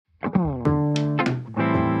Yo,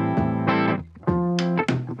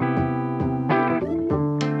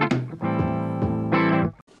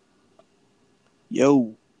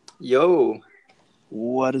 Yo,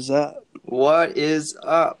 what is up? what is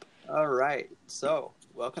up? All right, so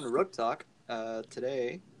welcome to Rook Talk.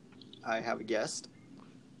 Today I have a guest,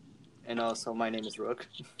 and also my name is Rook.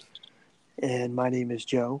 And my name is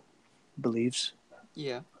Joe Believes,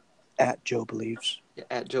 Yeah, at Joe Believes.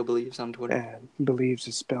 at Joe Believes on Twitter. And Believes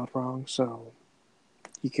is spelled wrong, so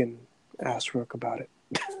you can ask Rook about it.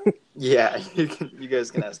 Yeah, you guys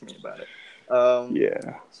can ask me about it.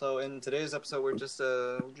 Yeah. So in today's episode, we're just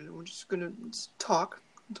gonna talk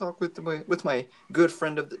with my good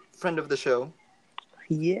friend of the show.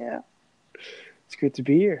 Yeah. It's good to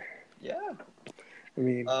be here. Yeah. I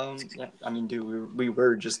mean, Yeah. I mean, dude, we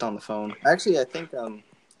were just on the phone. Actually, I think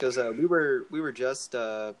because we were just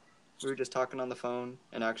talking on the phone,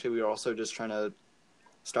 and actually we were also just trying to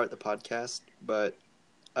start the podcast. But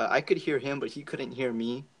I could hear him, but he couldn't hear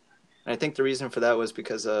me. And I think the reason for that was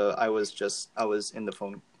because I was in the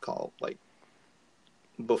phone call like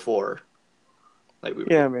before, like we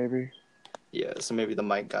were. yeah, maybe. Yeah. So maybe the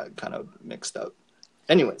mic got kind of mixed up.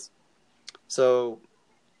 Anyways, so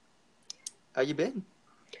how you been?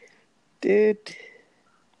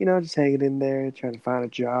 Just hanging in there, trying to find a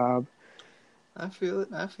job. I feel it.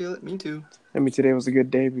 I feel it. Me too. I mean, today was a good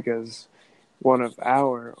day because one of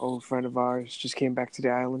our old friend of ours just came back to the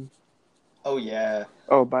island. Oh yeah.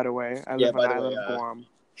 Oh, by the way, I Yeah. live on By the the way. island of Guam.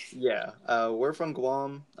 Yeah, we're from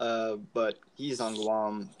Guam, but he's on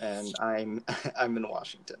Guam, and I'm I'm in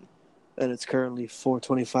Washington. And it's currently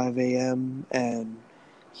 4:25 a.m. and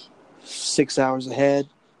 6 hours ahead,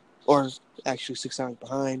 or actually 6 hours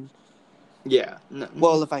behind. Yeah.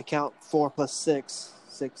 Well, if I count 4 plus 6,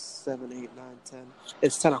 6, 7, 8, 9, 10,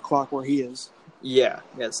 it's 10 o'clock where he is. Yeah.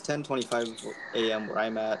 It's 10:25 a.m. where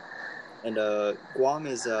I'm at, and Guam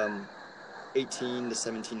is 18 to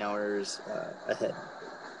 17 hours ahead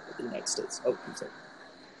of the United States. Oh, I'm sorry.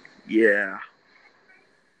 Yeah.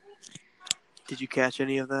 Did you catch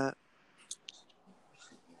any of that?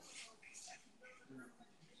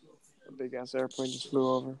 A big ass airplane just flew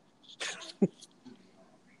over.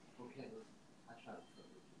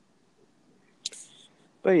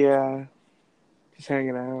 But yeah, just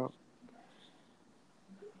hanging out.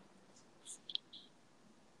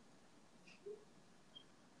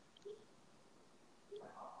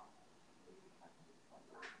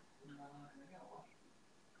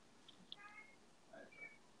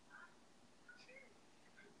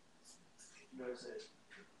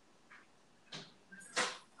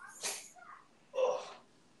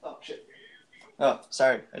 Oh shit. Oh,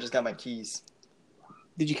 sorry. I just got my keys.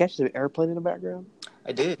 Did you catch the airplane in the background?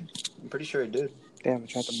 I did. I'm pretty sure I did. Damn, I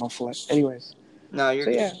tried to muffle it. Anyways, No, you're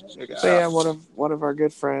so good. yeah, You're good. one of our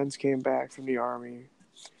good friends came back from the army.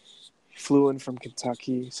 Flew in from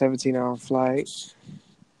Kentucky, 17-hour flight,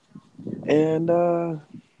 and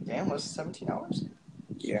Damn, was it 17 hours?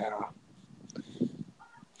 yeah.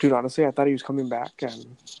 Dude, honestly, I thought he was coming back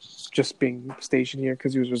and just being stationed here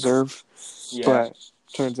because he was reserve. Yeah. But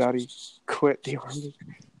turns out he quit the army.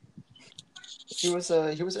 He was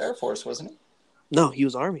Air Force, wasn't he? No, he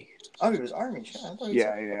was army. Oh, he was Army. Shit, I thought he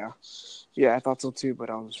was Yeah, I thought so too, but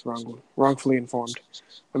I was wrongfully informed.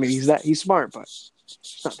 I mean, he's smart, but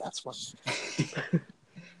he's not that smart.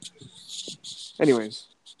 Anyways,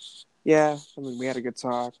 yeah, I mean, we had a good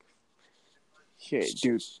talk. Yeah,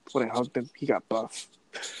 dude, when I hugged him, he got buff.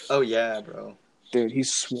 Oh yeah, bro. Dude,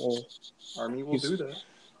 he's swole. Army will do that.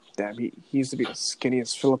 Damn, he used to be the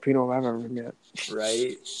skinniest Filipino I've ever met.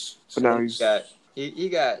 Right. But now he's he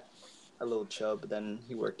got a little chub, but then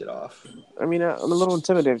he worked it off. I mean, I'm a little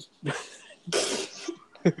intimidated.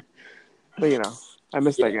 But, I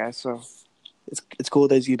miss that guy, so it's cool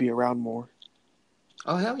that he's going to be around more.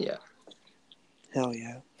 Oh, hell yeah. Hell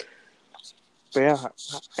yeah. But, yeah,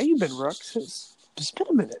 how you been, Rux? It's been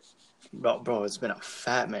a minute. Bro, it's been a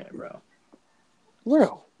fat minute, bro.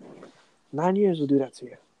 Real. 9 years will do that to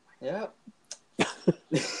you. Yeah.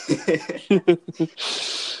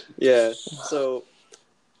 Yeah, so...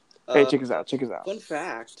 hey, check us out. Fun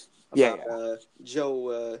fact about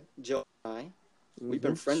Joe and I. We've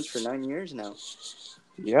been friends for 9 years now.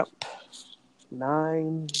 Yep.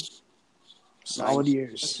 9 solid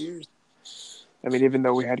years. I mean, even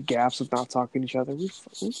though we had gaps of not talking to each other, we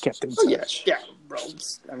kept in touch. Yeah, bro.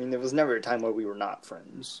 I mean, there was never a time where we were not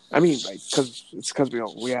friends. I mean, like, because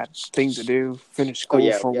we had things to do, finish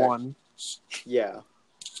school for one. Yeah.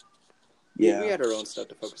 Yeah. We had our own stuff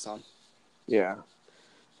to focus on. Yeah.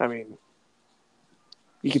 I mean,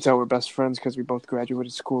 you can tell we're best friends because we both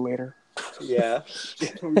graduated school later. Yeah.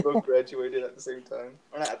 We both graduated at the same time.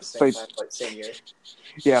 Or not at the same Like, time, but same year.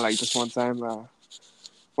 yeah, like this one time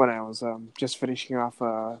when I was just finishing off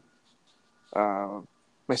my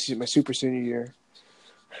super senior year.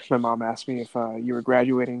 My mom asked me if you were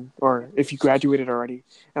graduating or if you graduated already,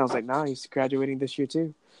 and I was like, "Nah, he's graduating this year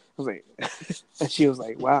too." I was like, and she was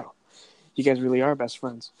like, "Wow, you guys really are best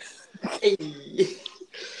friends." Hey.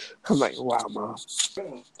 I'm like, "Wow, mom."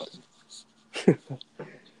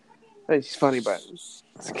 It's funny, but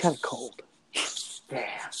it's kind of cold. Damn.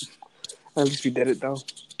 At least we did it though.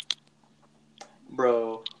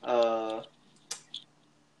 Bro,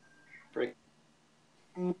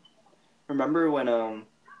 remember when I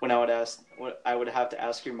would have to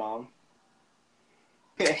ask your mom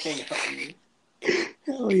to hang out with me?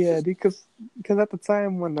 Hell yeah, dude. Because at the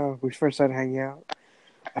time when we first started hanging out,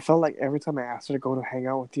 I felt like every time I asked her to go to hang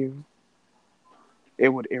out with you, it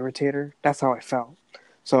would irritate her. That's how I felt.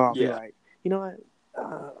 So I'll be Yeah. like, you know what?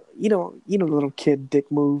 The little kid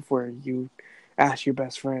dick move where you ask your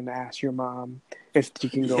best friend to ask your mom if you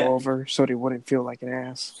can go Yeah. over so they wouldn't feel like an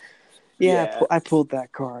ass. Yeah, Yeah. I pulled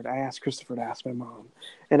that card. I asked Christopher to ask my mom,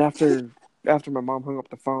 and after my mom hung up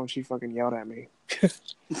the phone, she fucking yelled at me.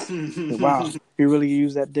 Like, wow, you really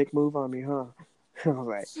used that dick move on me, huh? I was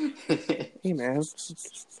like, hey man,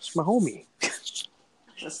 it's my homie.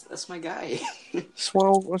 That's my guy. Just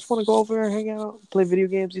wanna go over and hang out, play video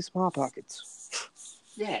games, eat some hot pockets.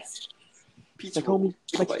 Yeah. Pizza Like roll. homies,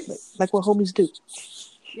 like, Bites. like what homies do.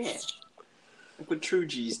 Yeah. Like what true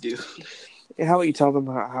G's do. How about you tell them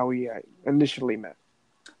how we initially met?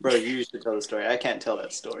 Bro, you used to tell the story. I can't tell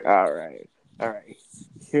that story. All right.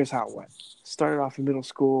 Here's how it went. Started off in middle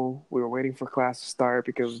school. We were waiting for class to start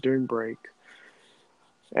because it was during break,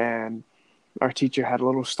 and our teacher had a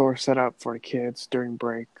little store set up for the kids during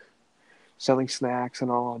break, selling snacks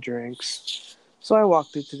and all drinks. So I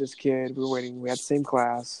walked into this kid. We were waiting. We had the same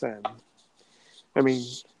class, and I mean,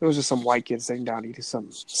 it was just some white kid sitting down eating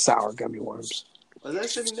some sour gummy worms. Was I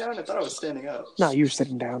sitting down? I thought I was standing up. No, you were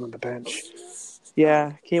sitting down on the bench.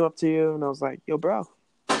 Yeah, came up to you and I was like, "Yo, bro,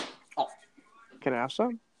 Oh. can I have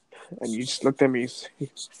some?" And you just looked at me.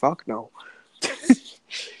 Fuck no. I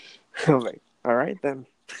was like, "All right then."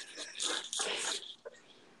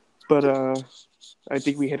 But I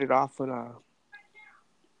think we hit it off when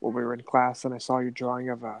we were in class, and I saw your drawing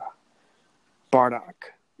of Bardock.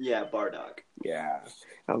 Yeah, Bardock. Yeah,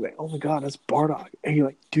 I was like, "Oh my god, that's Bardock!" And you're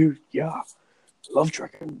like, "Dude, yeah, love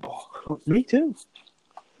Dragon Ball." Me too.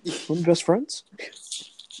 One of the best friends.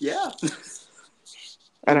 Yeah.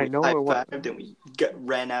 And we I know it was. high-fived and we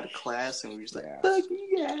ran out of class and we were just like, Yeah. fuck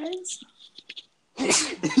you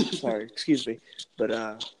guys. Sorry, excuse me, but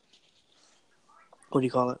what do you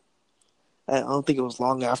call it? I don't think it was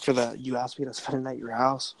long after that you asked me to spend a night at your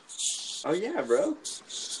house. Oh yeah, bro.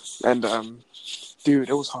 And dude,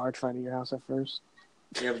 it was hard finding your house at first.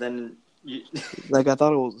 Yeah, but then you. Like I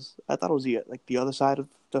thought it was the other side of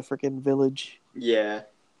the freaking village, Yeah.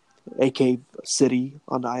 aka city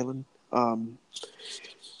on the island.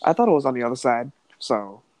 I thought it was on the other side,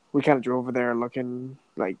 so we kind of drove over there looking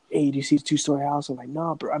like, "Hey, do you see the 2-story house?" I'm like,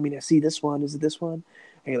 "No, bro. I mean, I see this one. Is it this one?"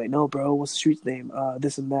 And you're like, "No, bro. What's the street's name?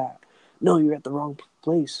 This and that." "No, you're at the wrong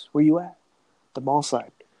place. Where you at?" "The mall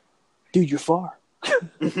side." "Dude, you're far."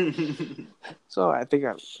 So I think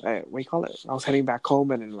what do you call it? I was heading back home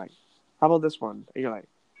and like, "How about this one?" And you're like,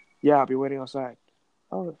 "Yeah, I'll be waiting outside."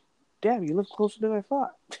 Oh, damn, you live closer than I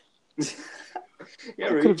thought. Yeah,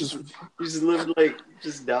 bro, you just lived like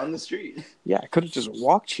just down the street. Yeah, I could have just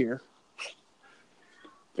walked here.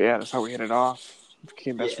 But yeah, that's how we hit it off.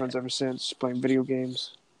 Became best friends ever since, playing video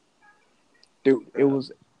games. Dude, it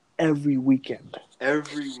was every weekend.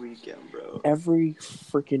 Every weekend, bro. Every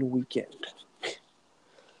freaking weekend.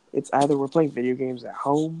 It's either we're playing video games at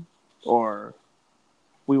home or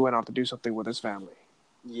we went out to do something with his family.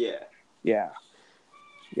 Yeah. Yeah.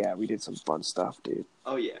 Yeah, we did some fun stuff, dude.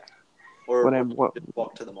 Oh, yeah. Or just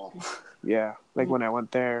walk to the mall. Yeah, like when I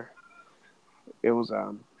went there, it was,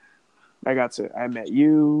 I met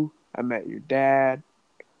you, I met your dad,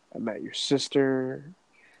 I met your sister.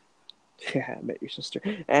 Yeah, I met your sister.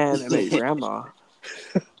 And I met your grandma.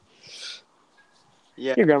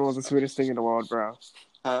 Yeah. Your grandma was the sweetest thing in the world, bro.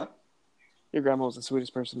 Huh? Your grandma was the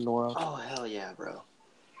sweetest person in the world. Oh, hell yeah, bro.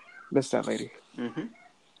 Miss that lady. Mm-hmm.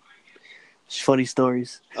 Funny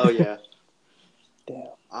stories. Oh, yeah. Damn.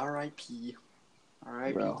 R.I.P.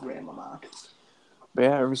 R.I.P. Bro. Grandmama. But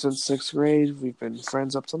yeah, ever since 6th grade, we've been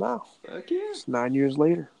friends up till now. Fuck yeah. It's 9 years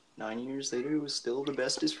later. 9 years later, we're still the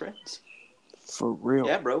bestest friends. For real.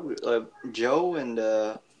 Yeah, bro. Joe and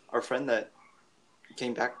our friend that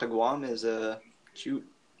came back to Guam is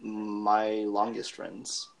my longest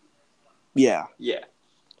friends. Yeah. Yeah.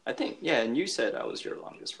 I think, yeah, and you said I was your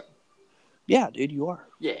longest friend. Yeah, dude, you are.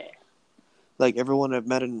 Yeah. Like, everyone I've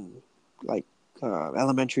met in, like,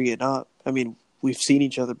 elementary and up. I mean, we've seen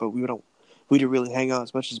each other, but we didn't really hang out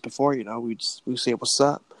as much as before, you know? We say, what's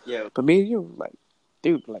up? Yeah. But me and you, like,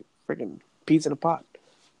 dude, like, freaking peas in a pot.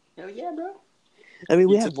 Hell yeah, bro. I mean,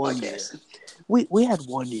 we Pizza had 1 year. podcast. We had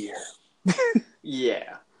 1 year.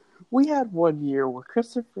 Yeah. We had 1 year where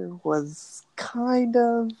Christopher was kind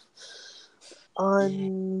of how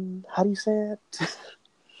do you say it?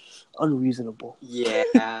 Unreasonable.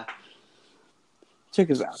 Yeah. Check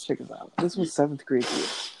us out. Check us out. This was seventh grade year.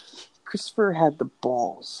 Christopher had the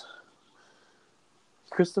balls.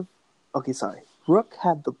 Okay, sorry. Rook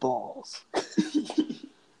had the balls.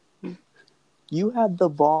 You had the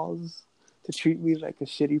balls to treat me like a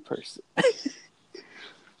shitty person.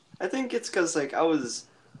 I think it's because like I was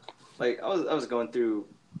going through.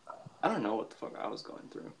 I don't know what the fuck I was going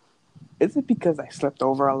through. Is it because I slept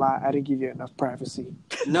over a lot? I didn't give you enough privacy.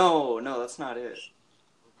 No, that's not it.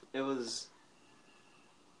 It was.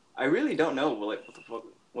 I really don't know like what the fuck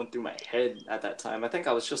went through my head at that time. I think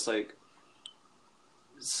I was just like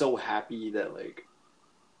so happy that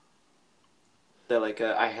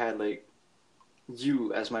I had like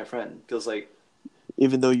you as my friend because like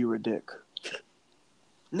Even though you were a dick.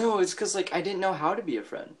 no, it's because like I didn't know how to be a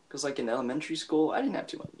friend because like in elementary school I didn't have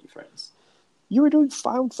too many friends. You were doing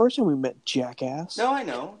fine first time we met, jackass. No, I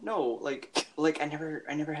know. No, like I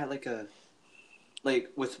never had like a like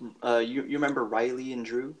with you remember Riley and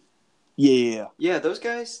Drew? Yeah. Yeah, those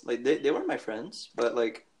guys like they were my friends, but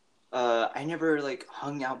like I never like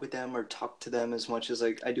hung out with them or talked to them as much as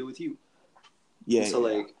like I do with you. Yeah. And so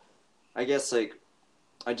like I guess like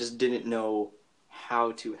I just didn't know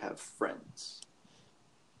how to have friends.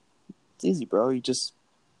 It's easy, bro. You just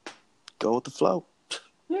go with the flow.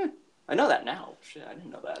 Yeah, I know that now. Shit, I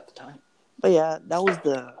didn't know that at the time. But yeah, that was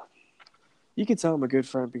the. You can tell I'm a good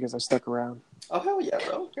friend because I stuck around. Oh hell yeah,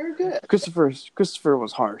 bro! Very good. Christopher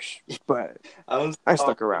was harsh, but I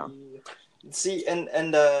stuck around. See, and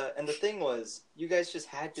the thing was, you guys just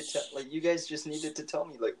had to tell, like, you guys just needed to tell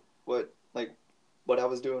me, what I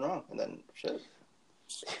was doing wrong, and then shit.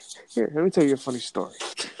 Here, let me tell you a funny story.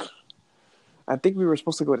 I think we were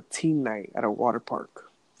supposed to go to teen night at a water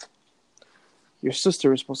park. Your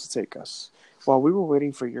sister was supposed to take us. While we were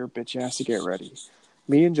waiting for your bitch ass to get ready,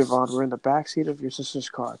 me and Javon were in the backseat of your sister's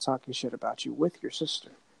car talking shit about you with your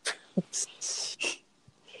sister.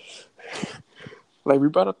 Like we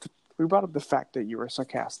brought up the fact that you were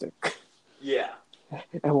sarcastic. Yeah.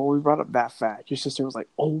 And when we brought up that fact, your sister was like,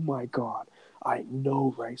 "Oh my god, I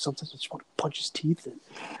know, right? Sometimes I just want to punch his teeth in."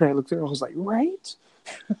 And I looked at her, I was like, "Right?"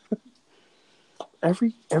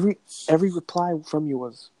 every reply from you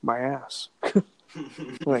was my ass.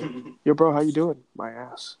 Like, yo, bro, how you doing? My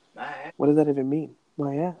ass. My ass. What does that even mean?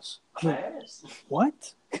 My ass. My ass.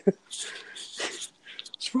 What? What's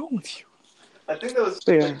wrong with you? I think that was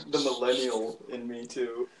like the millennial in me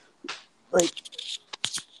too. Like,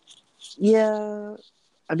 yeah.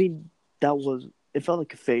 I mean, it felt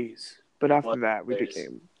like a phase, but after that, we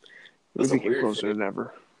became closer than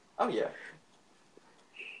ever. Oh yeah.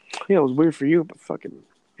 Yeah, it was weird for you, but fucking,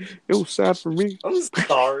 it was sad for me. I'm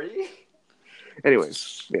sorry.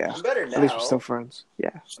 Anyways, yeah. I'm better now. At least we're still friends.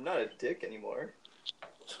 Yeah. I'm not a dick anymore.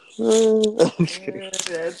 I'm just kidding.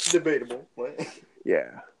 That's debatable. What?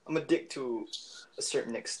 Yeah. I'm a dick to a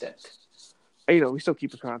certain extent. And, you know, we still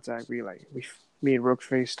keep in contact. Me and Rook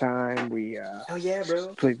FaceTime. We oh yeah, bro.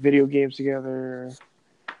 Play video games together.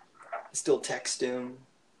 Still text him.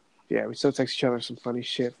 Yeah, we still text each other some funny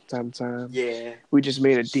shit from time to time. Yeah. We just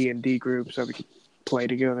made a D&D group so we could play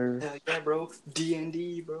together. Hell yeah, bro.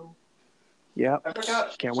 D&D, bro. Yep. I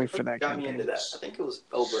forgot. Can't wait for that got campaign. me into that. I think it was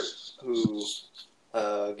Albert who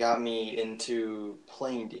got me into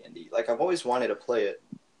playing D&D. Like, I've always wanted to play it,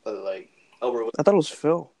 but, like, Albert was... I thought it was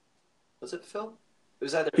Phil. Was it Phil? It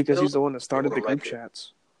was either because Phil he's the one that started the group Riker.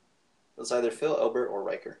 chats. It was either Phil, Albert, or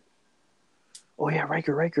Riker. Oh, yeah,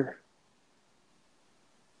 Riker.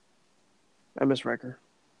 I miss Riker.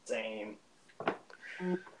 Same. But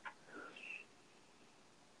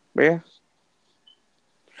yeah.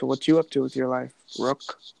 So what you up to with your life, Rook?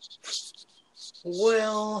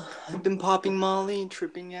 Well, I've been popping Molly,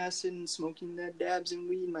 tripping acid, and smoking that dabs and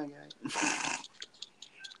weed, my guy.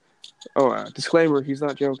 Oh, disclaimer, he's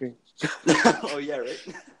not joking. Oh, yeah,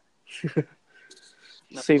 right?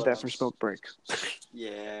 Save that for smoke break.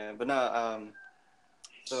 Yeah, but no,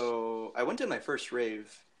 so I went to my first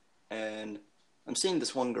rave, and I'm seeing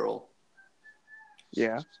this one girl.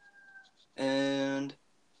 Yeah. And,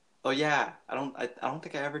 oh yeah, I don't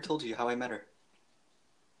think I ever told you how I met her.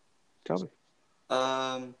 Tell me.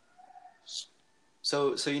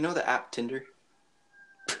 So you know the app Tinder?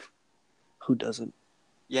 Who doesn't?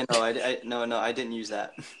 Yeah, no, no, I didn't use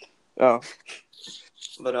that. Oh,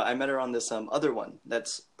 But I met her on this other one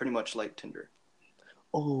that's pretty much like Tinder.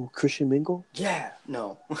 oh, Christian Mingle. Yeah,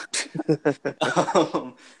 no.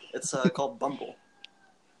 It's called Bumble.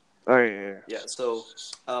 Oh yeah. Yeah, so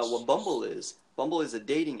what Bumble is a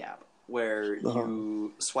dating app where Uh-huh.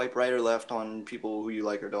 you swipe right or left on people who you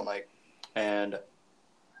like or don't like. And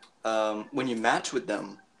when you match with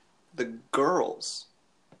them, the girls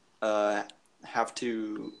uh, have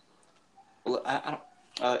to. Well, I don't.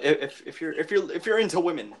 If you're into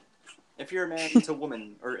women, if you're a man into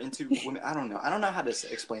women or into women, I don't know. I don't know how to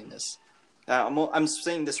explain this. I'm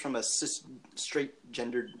saying this from a straight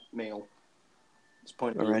gendered male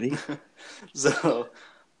point of view. Already. So,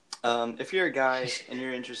 if you're a guy and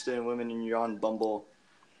you're interested in women and you're on Bumble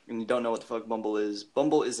and you don't know what the fuck Bumble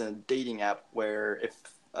is a dating app where if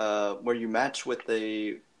where you match with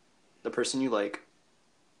the person you like,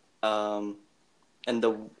 um, and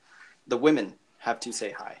the women have to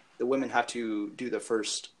say hi. The women have to do the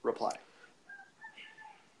first reply.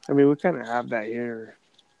 I mean, we kind of have that here.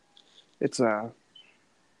 It's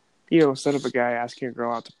instead of a guy asking a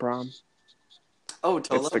girl out to prom, Oh, it's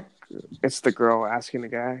Tolo? the girl asking the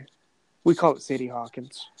guy. We call it Sadie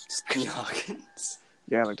Hawkins. Stony Hawkins.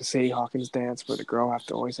 Yeah, like the Sadie Hawkins dance where the girl have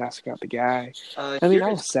to always ask out the guy. I mean, Here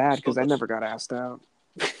I it's was sad because I Tolo. never got asked out.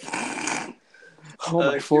 Oh,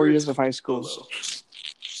 my Here 4 years it's of high school. Tolo.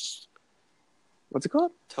 What's it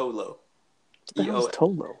called? Tolo. What the hell is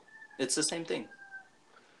Tolo? It's the same thing.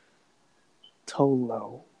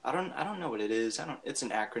 Tolo. I don't know what it is. It's an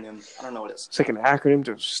acronym. I don't know what it's. It's like an acronym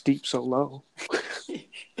to steep so low.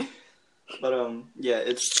 But yeah,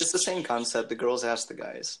 it's the same concept. The girls ask the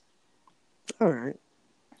guys. All right.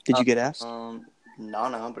 Did you get asked?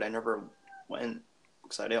 Nana, but I never went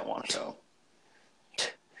because I didn't want to go.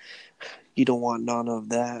 You don't want none of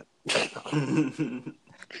that.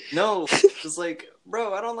 No, it's like,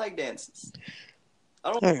 bro, I don't like dances.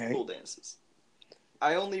 I don't like school dances.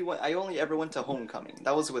 I only ever went to homecoming.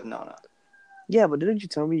 That was with Nana. Yeah, but didn't you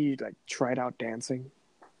tell me you like tried out dancing?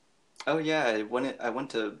 Oh yeah, I went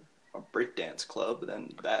to a breakdance club.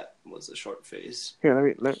 Then that was a short phase.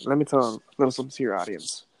 Here, let me tell a little something to your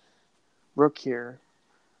audience. Rook here,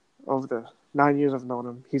 over the 9 years I've known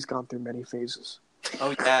him, he's gone through many phases.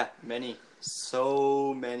 Oh yeah, many,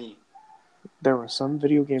 so many. There were some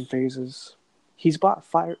video game phases. He's bought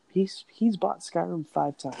Skyrim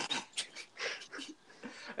 5 times.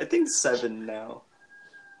 I think 7 now.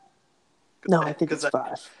 No, I think it's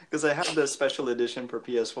 5. Because I have the special edition for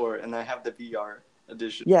PS4 and I have the VR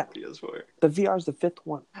edition for PS4. The VR is the 5th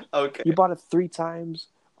one. Okay. You bought it 3 times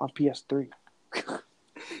on PS3.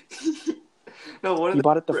 No, one of them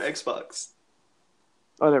bought it for Xbox.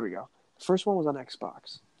 Oh, there we go. First one was on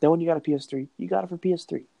Xbox. Then when you got a PS3, you got it for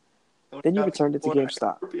PS3. Then you returned it to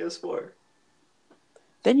GameStop. For PS4.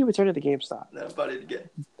 Then you returned it to GameStop. Then I bought it again.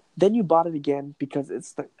 Then you bought it again because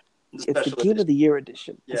it's the Game of the Year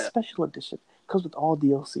edition. Yeah. The special edition. Comes with all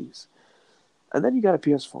DLCs. And then you got a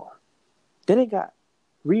PS4. Then it got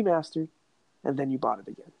remastered, and then you bought it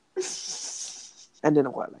again. And then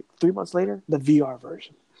what, like 3 months later, the VR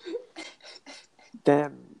version.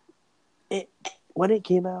 Then, when it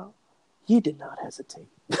came out, you did not hesitate.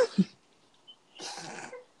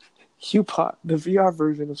 You bought the VR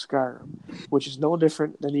version of Skyrim, which is no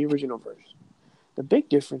different than the original version. The big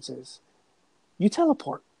difference is you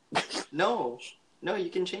teleport. No,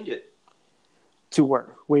 you can change it. To where?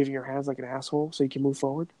 Waving your hands like an asshole so you can move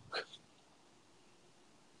forward?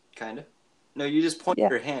 Kinda. No, you just point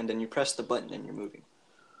your hand and you press the button and you're moving.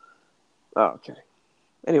 Oh, okay.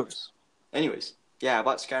 Anyways, yeah, I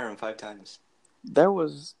bought Skyrim 5 times.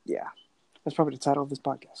 That's probably the title of this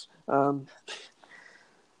podcast.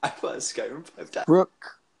 I bought Skyrim 5 times.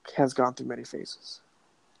 Brooke has gone through many phases.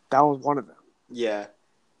 That was one of them. Yeah.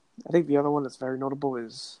 I think the other one that's very notable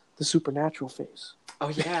is the supernatural phase. Oh,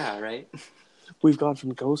 yeah, right? We've gone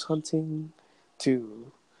from ghost hunting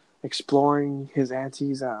to exploring his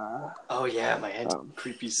auntie's... oh, yeah, my auntie's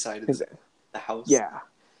creepy side of the house. Yeah.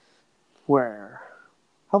 Where...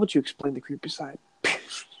 How about you explain the creepy side?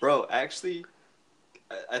 Bro, actually,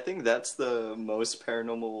 I think that's the most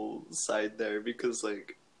paranormal side there because,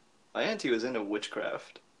 like, my auntie was into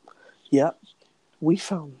witchcraft. Yep. We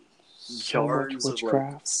found jars of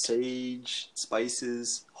like sage,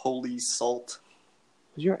 spices, holy salt.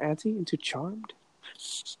 Was your auntie into Charmed?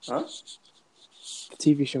 Huh? The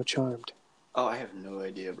TV show Charmed. Oh, I have no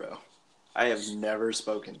idea, bro. I have never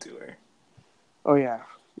spoken to her. Oh, yeah.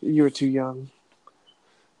 You were too young.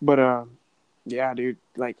 But, yeah, dude.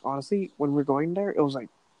 Like, honestly, when we're going there, it was like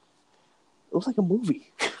It was like a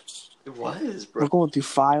movie. It was, We're bro. going through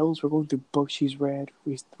files. We're going through books she's read.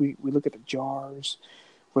 We look at the jars.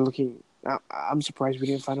 We're looking. I'm surprised we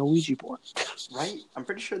didn't find a Ouija board. Right? I'm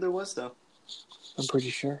pretty sure there was, though. I'm pretty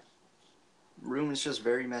sure. Room is just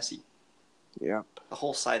very messy. Yep. The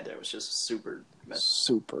whole side there was just super messy.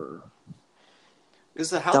 Super. Because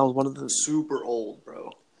the house That was one of the. was super old,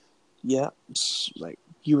 bro. Yeah. Like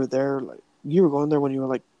you were there. Like you were going there when you were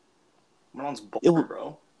like. When I was born, It was-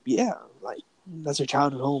 bro. Yeah. Like that's your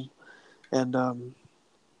childhood home, and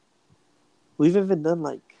we've even done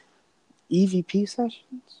like EVP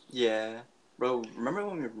sessions. Yeah. Bro, remember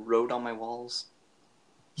when we wrote on my walls?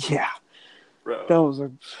 Yeah. Bro. That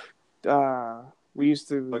was we used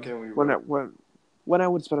to Okay, we when wrote. when I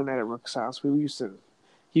would spend a night at Rook's house, he used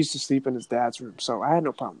to sleep in his dad's room, so I had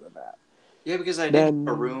no problem with that. Yeah, because I Then- did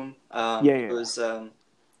have a room. yeah. It was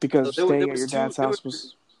Because So there staying at was your two- dad's there house were-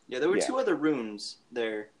 was, there were Yeah. 2 other rooms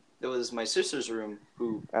there. There was my sister's room,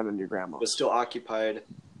 who and then your grandma. was still occupied.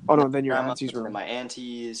 Oh no, then your Grandma's auntie's and room. my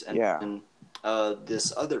auntie's, and Yeah. then,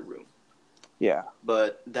 this other room. Yeah,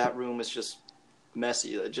 But that room was just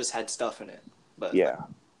messy. It just had stuff in it. But yeah.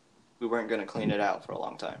 we weren't going to clean it out for a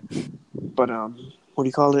long time. But what do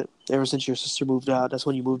you call it? Ever since your sister moved out, that's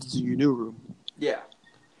when you moved into your new room, Yeah.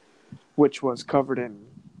 which was covered in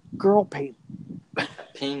girl paint,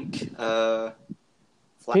 Pink, pink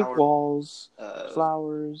flower. walls, Uh,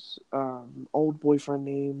 flowers, old boyfriend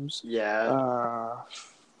names, yeah.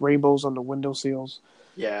 rainbows on the window sills,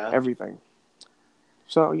 Yeah. everything.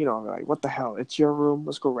 So like, what the hell? It's your room.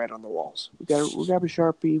 Let's go write on the walls. We grab a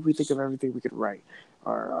Sharpie. We think of everything we could write.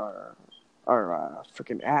 Our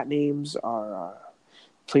freaking at names, our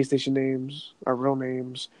PlayStation names, our real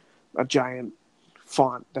names, a giant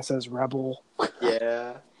font that says Rebel.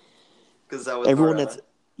 Yeah. Because that was Everyone our, that's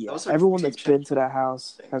that was our everyone YouTube that's been to that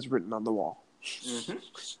house has written on the wall. Mhm.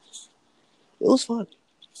 It was fun.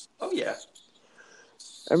 Oh, yeah.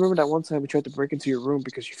 I remember that one time we tried to break into your room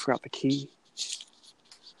because you forgot the key.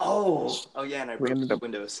 Oh, yeah, and I We broke ended the up-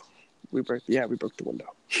 windows. We broke the window.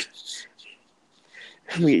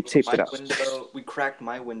 We taped My it up. window, we cracked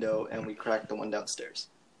my window, and we cracked the one downstairs.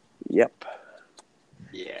 Yep.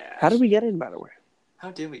 Yeah. How did we get in, by the way?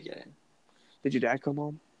 How did we get in? Did your dad come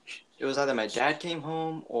home? It was either my dad came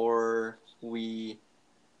home or we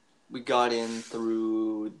got in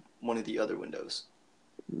through one of the other windows.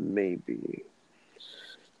 Maybe.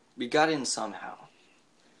 We got in somehow.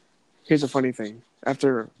 Here's a funny thing.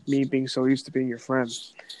 After me being so used to being your friend,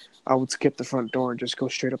 I would skip the front door and just go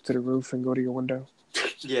straight up to the roof and go to your window.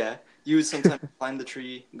 Yeah, you would sometimes climb the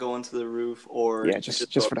tree, go onto the roof, or Yeah, you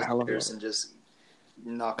just go for the hell of upstairs it. and just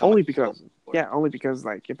knock on Only my because, door. only because,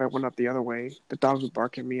 like, if I went up the other way, the dogs would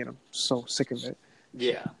bark at me, and I'm so sick of it.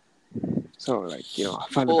 Yeah. So, like, I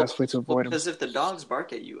find the best way to avoid them. Because if the dogs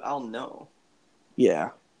bark at you, I'll know.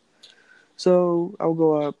 Yeah. So I'll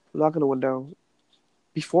go up, knock on the window.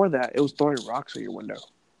 Before that, it was throwing rocks at your window,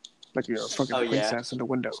 like you're a fucking Oh, yeah. princess in the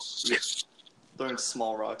window. Throwing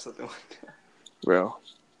small rocks at the window. Bro,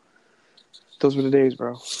 those were the days,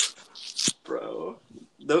 bro. Bro,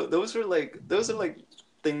 those are like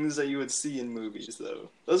things that you would see in movies, though.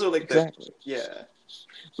 Those are like Exactly. yeah,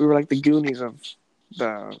 We were like the Goonies of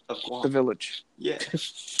the of Guam. the village. Yeah,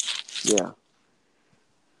 Yeah.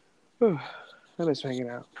 I miss hanging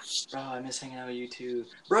out. bro, I miss hanging out with you too,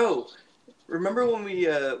 bro. Remember when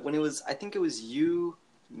when it was, I think it was you,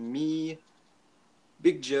 me,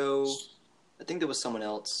 Big Joe, I think there was someone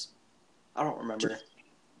else. I don't remember.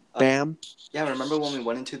 Bam. Yeah, remember when we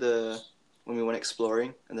went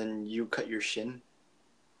exploring and then you cut your shin?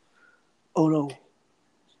 Oh no,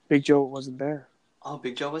 Big Joe wasn't there. Oh,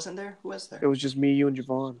 Big Joe wasn't there? Who was there? It was just me, you, and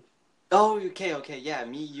Javon. Oh, okay, yeah,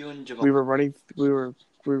 me, you, and Javon. We were running.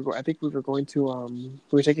 I think we were going to.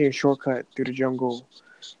 We were taking a shortcut through the jungle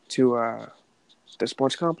to the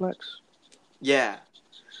sports complex, Yeah.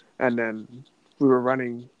 and then we were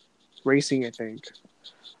running, racing. I think.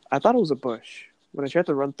 I thought it was a bush. When I tried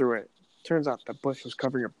to run through it, turns out the bush was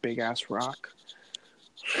covering a big ass rock.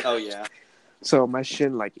 Oh, yeah. So my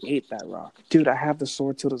shin like ate that rock. Dude, I have the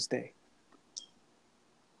sore till this day.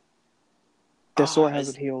 The sore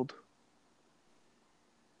hasn't healed.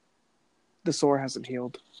 The sore hasn't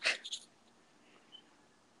healed.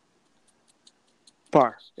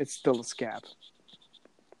 Par, it's still a scab.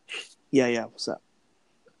 Yeah, what's up?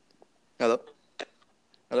 Hello?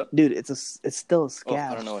 Dude, it's still a Oh,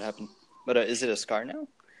 scab. I don't know what happened. But is it a scar now?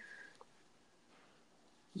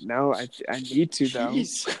 No, I need to though.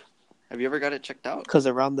 Jeez. Have you ever got it checked out? Because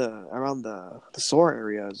around the sore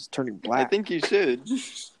area is turning black. I think you should.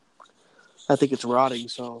 I think it's rotting,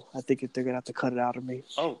 so I think they're gonna have to cut it out of me.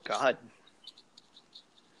 Oh, God.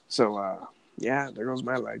 So Yeah, there goes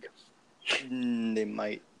my leg. They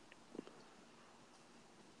might.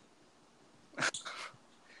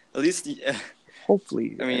 At least,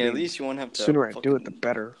 Hopefully, I mean, at least you won't have the to sooner I do it, the fucking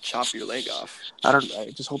better. chop your leg off. I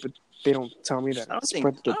just hope they don't tell me that it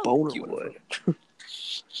spread to the bone or you whatever. would.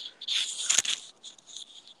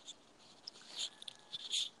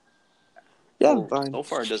 Yeah, Well, I'm fine. so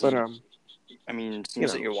far it But doesn't. I mean, it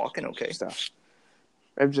seems that you're walking okay. Stuff.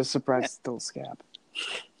 I'm just surprised it's still a scab.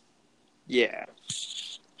 Yeah.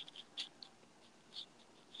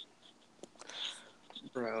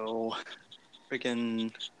 Bro,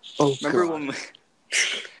 freaking. Oh, remember God.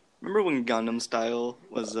 remember when Gundam Style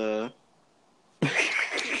was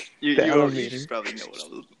You elevator. just probably know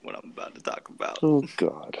what I'm about to talk about. Oh,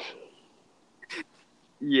 God.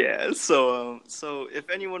 Yeah, so if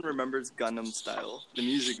anyone remembers Gundam Style, the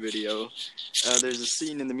music video, there's a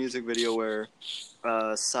scene in the music video where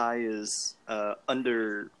Sai is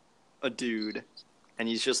under a dude, and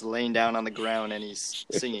he's just laying down on the ground and he's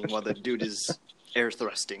singing while the dude is air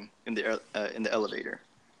thrusting in the elevator.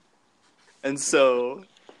 And so,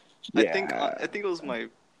 Yeah. I think it was my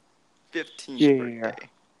 15th birthday,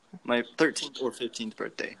 my 13th or 15th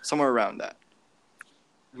birthday, somewhere around that.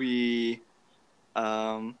 We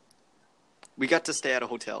got to stay at a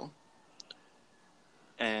hotel,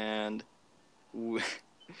 and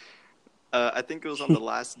I think it was on the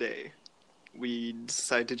last day. We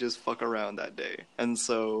decided to just fuck around that day, and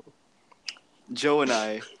so Joe and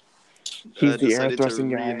I decided to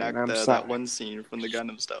reenact that one scene from the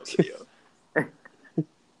Gundam Style video.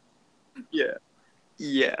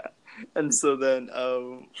 Yeah, and so then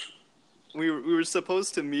we were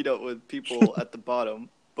supposed to meet up with people at the bottom,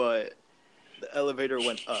 but the elevator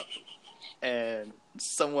went up, and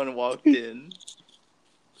someone walked in.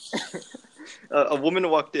 A woman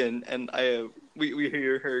walked in, and we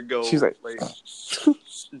hear her go. She's like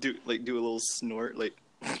do a little snort, like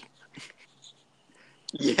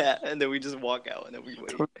yeah, and then we just walk out, and then we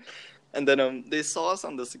wait, and then they saw us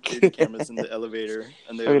on the security cameras in the elevator,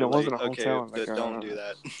 and they were it wasn't a hotel, okay, like don't do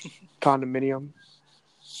that. Condominium.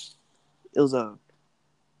 It was it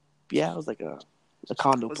was like a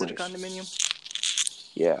condo place. Was it a condominium?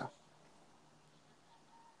 Yeah.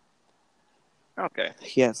 Okay.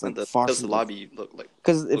 Yeah, it's like far does the lobby look like?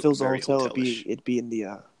 Because if it was a hotel, it'd be in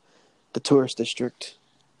the tourist district.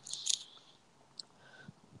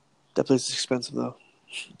 That place is expensive though.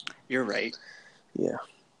 You're right. Yeah,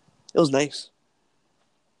 it was nice.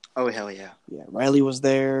 Oh hell yeah! Yeah, Riley was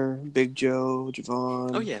there. Big Joe,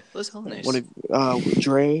 Javon. Oh yeah, it was hell nice.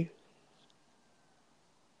 Dre.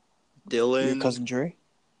 Dylan. Your cousin Dre.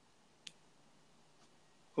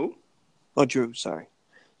 Who? Oh, Drew. Sorry,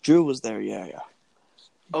 Drew was there. Yeah.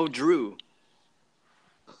 Oh, Drew.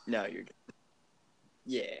 No, you're good.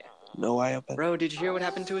 Yeah. No, Bro, did you hear what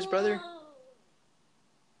happened to his brother?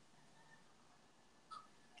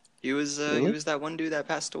 He was really? He was that one dude that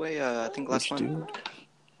passed away. I think last month. Dude?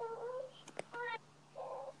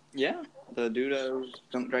 Yeah, the dude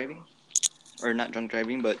drunk driving, or not drunk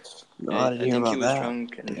driving, but no, I think he was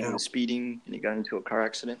drunk and he was speeding and he got into a car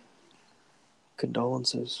accident.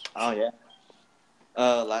 Condolences. Oh yeah.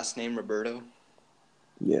 Last name Roberto.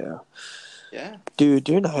 Yeah. Yeah. Dude,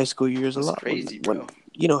 during the high school years, That's crazy, bro.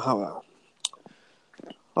 You know how,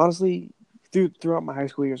 honestly, throughout my high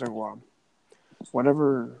school years,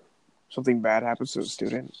 whenever something bad happens to a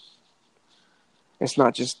student, it's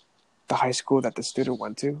not just the high school that the student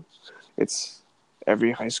went to. It's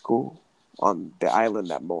every high school on the island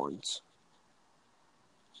that mourns.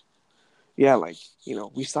 Yeah,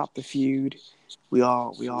 we stopped the feud. We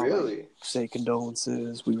all really say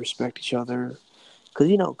condolences. We respect each other.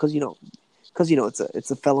 Cause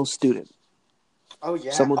it's a fellow student. Oh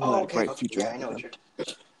yeah. Someone who had a bright future. Yeah, I know what you're.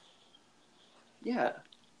 Yeah.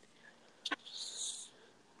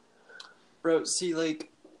 Bro, see,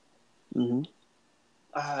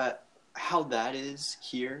 how that is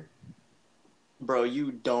here, bro.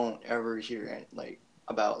 You don't ever hear it,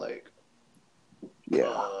 about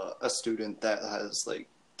a student that has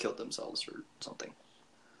killed themselves or something.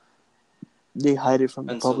 They hide it from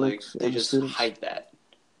the public. So, they just hide that.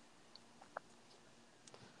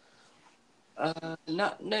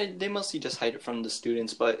 No, they mostly just hide it from the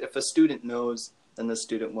students. But if a student knows, then the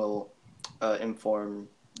student will inform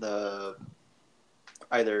the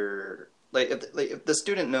either if the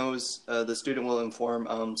student knows, the student will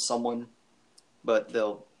inform someone, but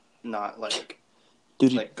they'll not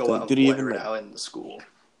go out and blare it out in the school.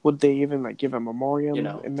 Would they even give a memoriam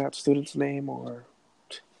in that student's name or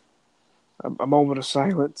a moment of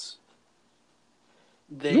silence?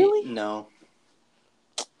 Really? No.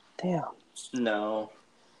 Damn. No.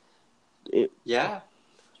 Yeah.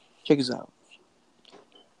 Check this out.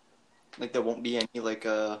 Like there won't be any like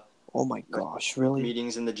Oh my gosh, really?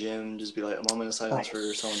 meetings in the gym. Just be like a moment of silence for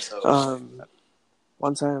so and so.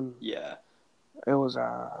 One time Yeah. it was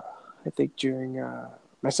I think during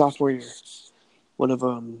my sophomore year. One of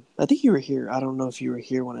I think you were here. I don't know if you were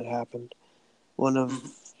here when it happened. One of Mm-hmm.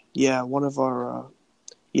 yeah, one of our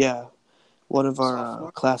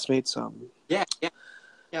Sophomore. classmates Yeah.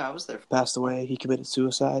 I was there. passed away. He committed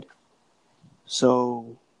suicide.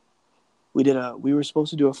 So we were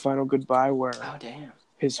supposed to do a final goodbye where Oh damn.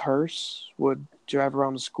 his hearse would drive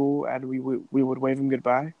around the school and we would wave him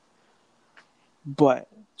goodbye. But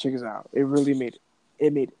check this out. It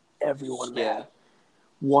made everyone mad. Yeah.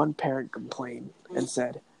 One parent complained and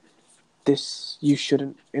said, "This you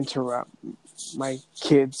shouldn't interrupt my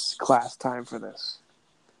kid's class time for this."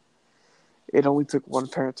 It only took one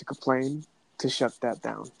parent to complain to shut that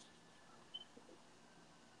down.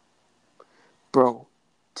 Bro,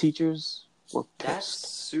 teachers were That's pissed.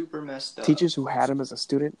 super messed up. Teachers who had him as a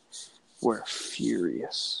student were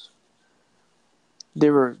furious.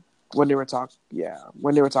 They were when they were talking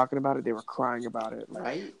about it, they were crying about it. Like,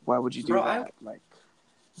 right? why would you do Bro, that? Like,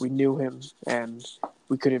 we knew him and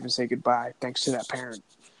we couldn't even say goodbye thanks to that parent.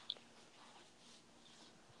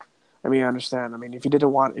 I mean, I understand. I mean, if you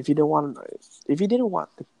didn't want the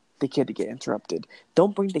kid to get interrupted,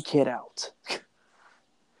 don't bring the kid out.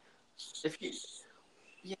 If you,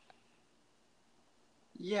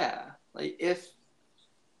 yeah, like if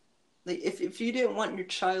you didn't want your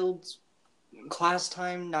child's class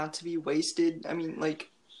time not to be wasted, I mean, like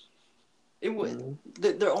it would.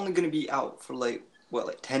 Mm-hmm. They're only going to be out for like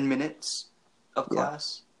 10 minutes of Yeah.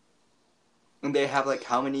 class, and they have like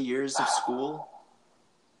how many years of school,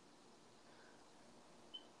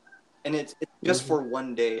 and it's just for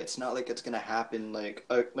one day. It's not like it's going to happen like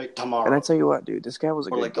tomorrow. And I tell you what, dude, this guy was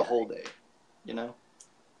a or good like guy. the whole day, you know.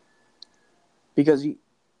 Because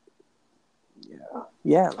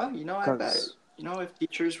yeah. Oh, you know, I bet. You know, if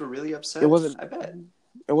teachers were really upset, I bet.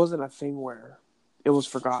 It wasn't a thing where it was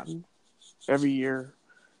forgotten. Every year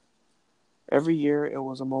it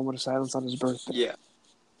was a moment of silence on his birthday. Yeah.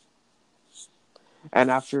 And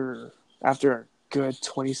after a good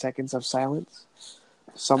 20 seconds of silence,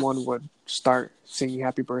 someone would start singing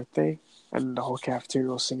happy birthday and the whole cafeteria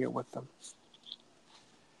will sing it with them.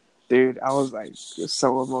 Dude, I was like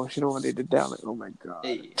so emotional when they did that. I'm like, oh my god.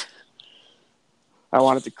 Hey. I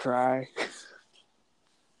wanted to cry.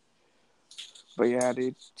 But yeah,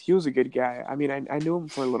 dude, he was a good guy. I mean, I knew him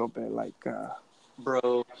for a little bit. Like,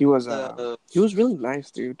 bro, he was really nice,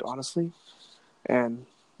 dude. Honestly, and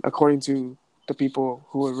according to the people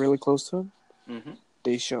who were really close to him, mm-hmm.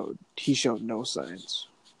 he showed no signs.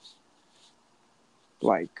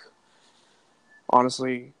 Like,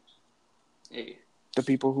 honestly, hey. The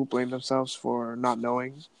people who blame themselves for not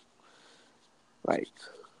knowing, like,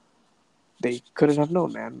 they couldn't have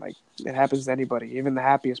known, man. Like, it happens to anybody, even the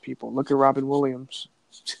happiest people. Look at Robin Williams.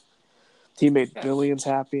 He made billions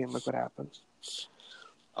happy, and look what happened.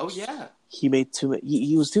 Oh yeah. He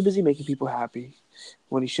was too busy making people happy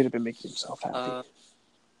when he should have been making himself happy.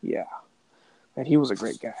 Yeah, and he was a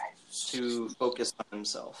great guy. To focus on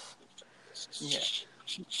himself. Yeah.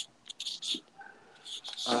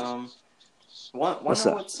 What's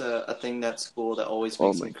a thing that's cool that always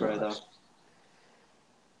makes me cry though?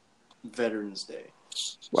 Veterans Day.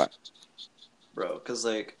 What? Bro, cause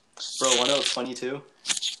like, one of it's funny too.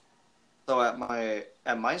 So at my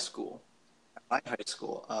school, at my high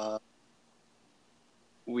school,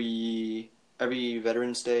 we every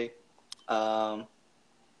Veterans Day,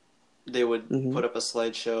 they would put up a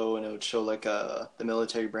slideshow and it would show like the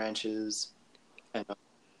military branches, and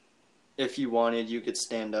if you wanted, you could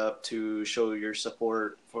stand up to show your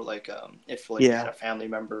support for like if you had a family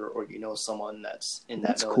member or you know someone that's in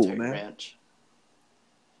that military branch,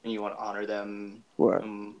 and you want to honor them. What?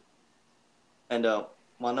 And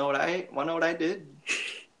wanna know what I did?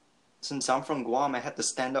 Since I'm from Guam, I had to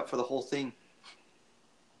stand up for the whole thing.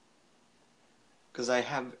 Cause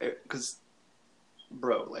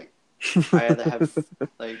bro, like I had to have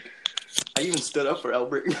like I even stood up for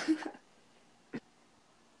Albert.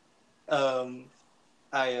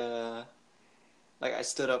 I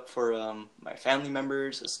stood up for my family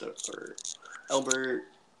members. I stood up for Albert,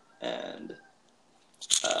 and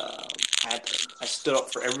I stood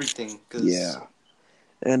up for everything because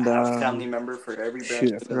and I have a family member for every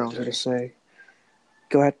branch of the military. I forgot what to say.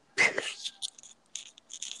 Go ahead.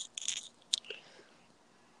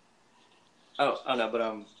 Oh no, but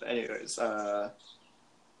anyways, the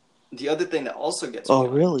other thing that also gets me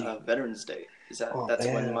on Veterans Day is that's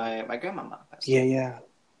when my grandmama passed away.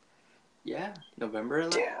 Yeah, November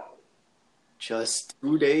 11th. Yeah. Just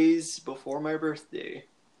 2 days before my birthday.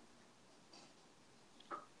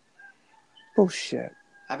 Oh shit.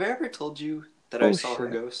 Have I ever told you that I Oh saw her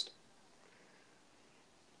shit. ghost?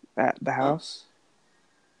 At the house?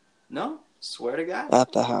 No, swear to God.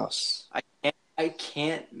 At the house. I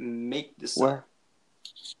can't make this Where? up.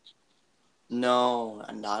 No,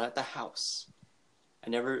 not at the house. I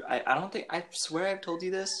don't think, I swear I've told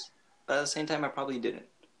you this, but at the same time I probably didn't.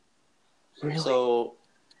 Really? So,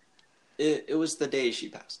 it was the day she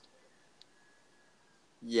passed.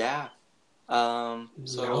 Yeah. So,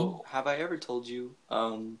 No. have I ever told you,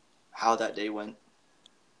 how that day went?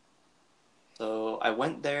 So, I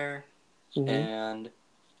went there, and,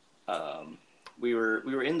 we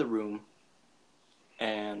were in the room,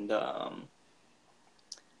 and,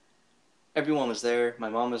 everyone was there. My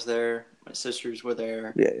mom was there. My sisters were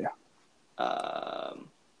there. Yeah.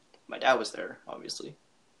 My dad was there, obviously.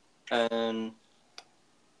 And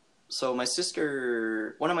so my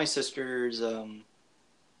sister, one of my sisters, one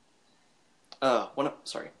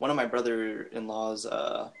of my brother-in-laws,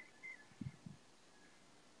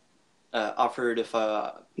 offered if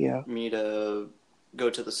me to go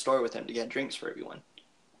to the store with him to get drinks for everyone.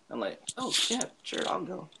 I'm like, oh yeah, sure, I'll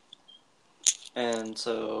go. And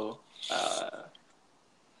so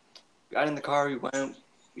got in the car,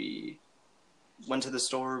 we went to the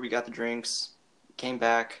store, we got the drinks, came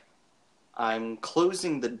back. I'm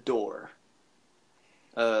closing the door,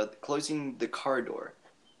 closing the car door,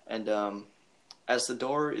 and as the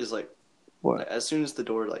door is like, What? as soon as the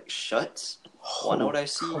door like shuts, know what I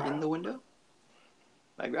see in the window?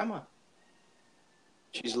 My grandma.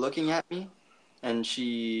 She's looking at me, and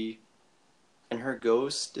her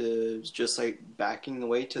ghost is just like backing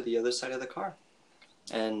away to the other side of the car.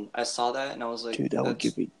 And I saw that, and I was like, dude, that would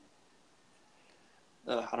give me.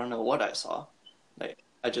 I don't know what I saw. Like,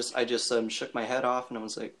 I just shook my head off, and I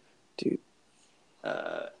was like, dude.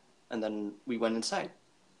 And then we went inside.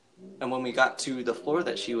 And when we got to the floor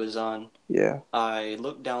that she was on, Yeah. I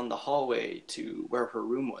looked down the hallway to where her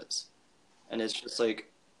room was, and it's just like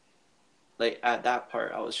at that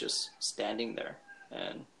part, I was just standing there,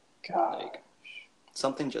 and like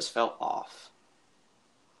something just felt off.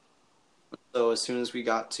 So as soon as we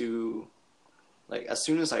got to, like, as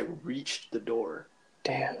soon as I reached the door,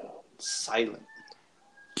 damn, silent,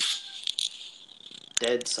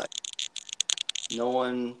 dead silent. No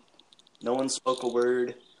one spoke a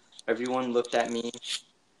word. Everyone looked at me.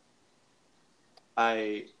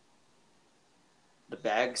 The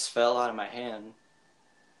bags fell out of my hand,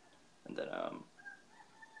 and then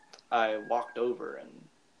I walked over, and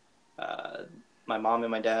my mom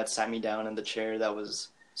and my dad sat me down in the chair that was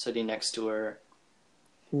sitting next to her,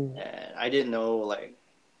 and I didn't know like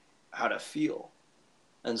how to feel,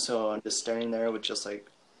 and so I'm just staring there with just like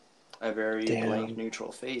a very blank,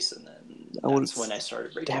 neutral face, and then that's when I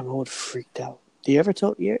started breaking. Damn, I would have freaked out. Have you ever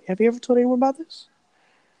told anyone about this?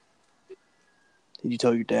 Did you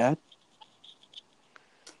tell your dad?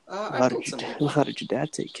 I told some people. How did your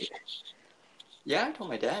dad take it? Yeah, I told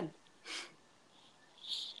my dad.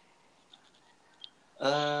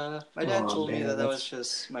 My dad told me that was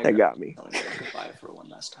just my that got me. telling me goodbye for one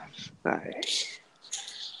last time. Nice.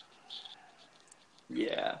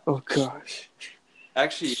 Yeah. Oh gosh.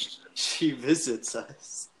 Actually, she visits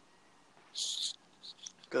us.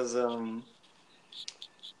 Because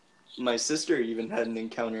my sister even had an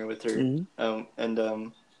encounter with her, and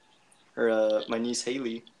my niece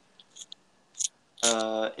Haley,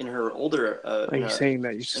 in her older Are you saying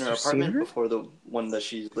that your sister's in her apartment before the one that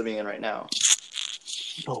she's living in right now?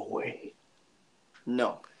 No way.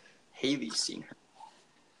 No, Haley's seen her.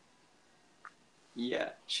 Yeah,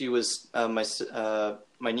 she was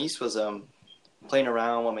my niece was playing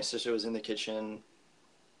around while my sister was in the kitchen,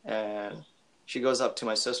 and she goes up to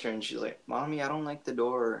my sister and she's like, "Mommy, I don't like the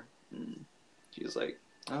door." And she's like,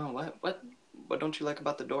 "Oh, what don't you like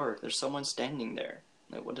about the door? There's someone standing there.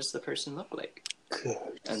 Like, what does the person look like?"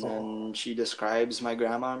 Good. And then she describes my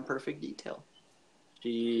grandma in perfect detail.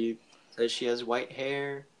 She says she has white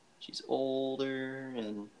hair, she's older,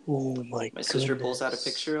 and my sister pulls out a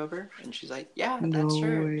picture of her, and she's like, "Yeah, that's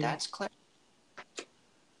her. That's Claire."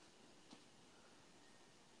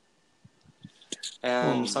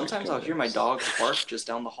 And sometimes I'll hear my dogs bark just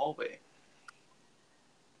down the hallway.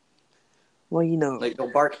 Well, you know, like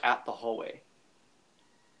they'll bark at the hallway,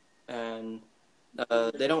 and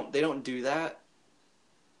they don't do that.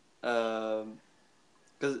 How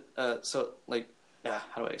do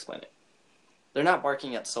I explain it? They're not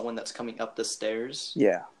barking at someone that's coming up the stairs.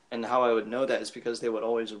 Yeah. And how I would know that is because they would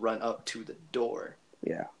always run up to the door.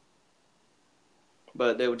 Yeah.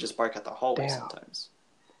 But they would just bark at the hallway sometimes.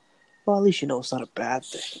 Well, at least you know it's not a bad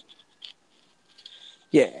thing.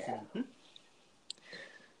 Yeah. Mm-hmm.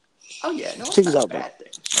 Oh yeah, no, it's not a bad thing.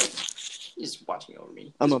 He's watching over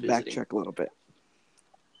me. I'm He's going to visiting. backtrack a little bit.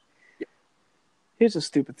 Here's a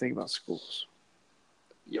stupid thing about schools.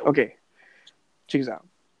 Yo. Okay, check this out.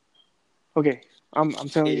 Okay, I'm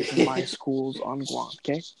telling you from my schools on Guam,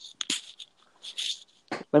 okay?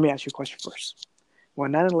 Let me ask you a question first.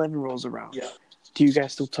 When 9/11 rolls around, Yeah. do you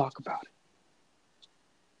guys still talk about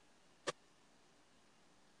it?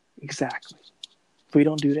 Exactly. We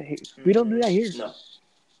don't do that here. We don't do that here. No.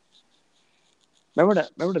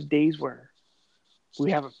 Remember the days where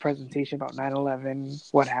we have a presentation about 9/11,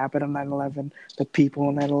 what happened on 9/11, the people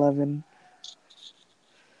on 9/11?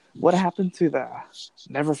 What happened to the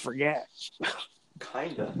never forget?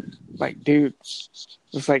 Kinda. Like, dude,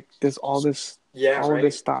 it's like all this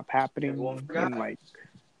stopped happening Everyone forgot. in like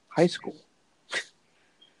high school.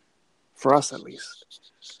 For us, at least.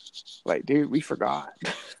 Like, dude, we forgot.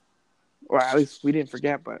 Well, at least we didn't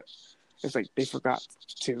forget, but it's like they forgot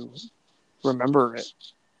to remember it.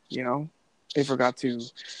 You know, they forgot to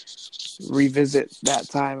revisit that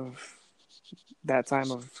time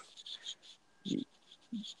of.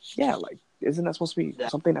 Yeah, like, isn't that supposed to be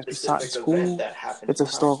something that's been taught in school? That happened. It's a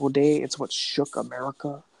historical day. It's what shook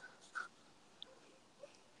America.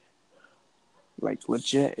 Like,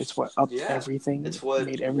 legit, it's what upped everything. It's what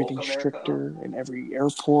made everything woke America stricter in every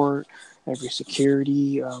airport, every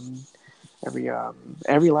security, every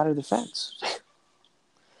line of defense.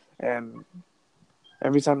 And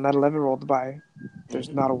every time 9/11 rolled by, there's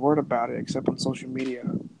not a word about it except on social media.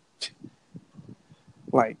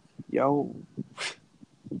 Like, yo.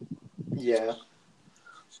 Yeah.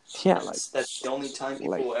 Yeah, that's the only time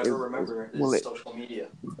people will ever remember is social media.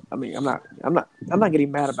 I mean, I'm not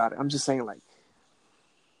getting mad about it. I'm just saying, like,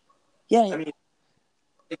 yeah. I mean,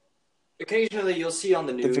 occasionally you'll see on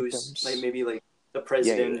the news, victims. like maybe like the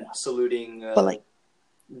president saluting, but like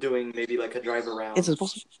doing maybe like a drive around. It's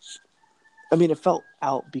supposed to. I mean, it felt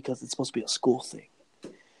out because it's supposed to be a school thing,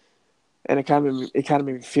 and it kind of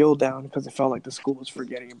made me feel down because it felt like the school was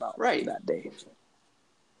forgetting about that day.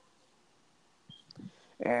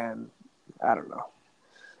 And I don't know.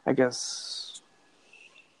 I guess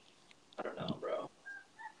I don't know, bro.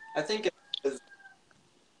 I think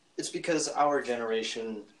it's because our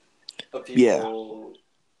generation of people,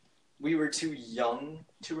 we were too young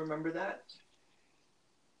to remember that.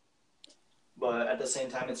 But at the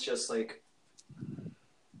same time, it's just like,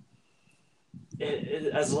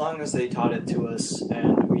 as long as they taught it to us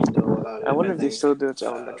and we know about it. I wonder if they still do it to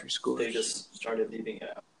elementary schools. They just started leaving it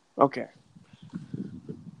out. Okay.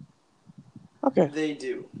 They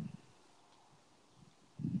do.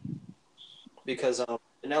 Because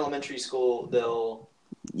in elementary school, they'll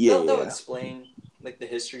explain like the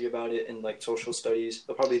history about it in like social studies.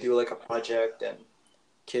 They'll probably do like a project, and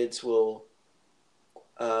kids will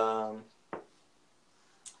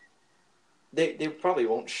they probably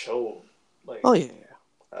won't show like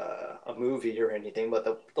a movie or anything, but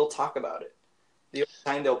they'll talk about it. The only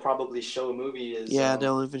time they'll probably show a movie is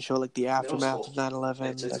they'll even show like the aftermath of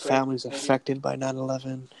 9/11, the families affected by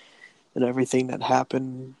 9/11, and everything that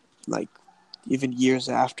happened, like even years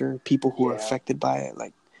after, people who were affected by it,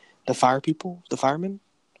 like the firemen.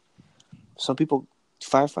 Some people,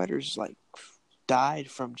 firefighters, like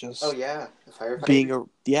died from just being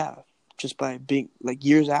just by being like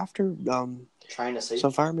years after. Trying to save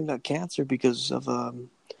some firemen got cancer because of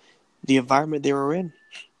the environment they were in.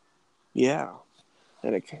 Yeah,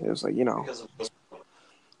 and it was like, you know,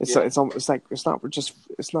 it's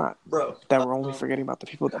not bro that we're only forgetting about the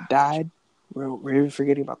people that died. We're even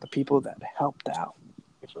forgetting about the people that helped out.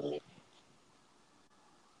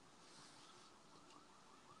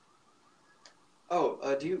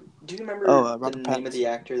 Do you remember the name of the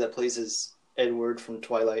actor that plays as Edward from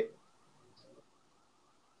Twilight?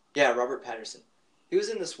 Yeah, Robert Pattinson. He was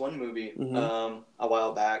in this one movie a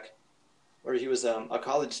while back where he was a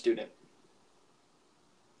college student.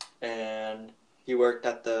 And he worked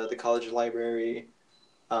at the college library.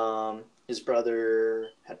 His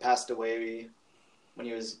brother had passed away when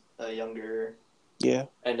he was younger. Yeah.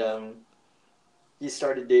 And he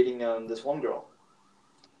started dating this one girl.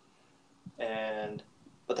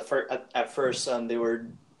 But at first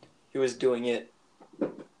he was doing it,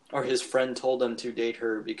 or his friend told him to date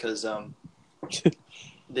her because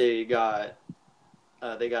they got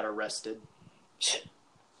arrested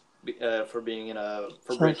for breaking up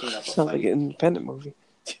a fight. Sounds like an independent movie.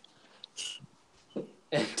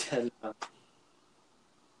 And then,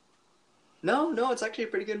 no, it's actually a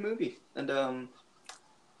pretty good movie. And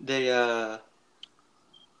they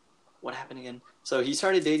what happened again? So he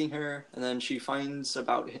started dating her, and then she finds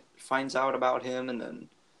out about him, and then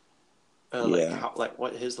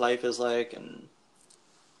what his life is like, and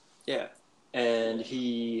and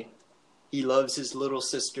he he loves his little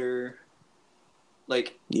sister.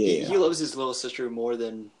 Like Yeah. he loves his little sister more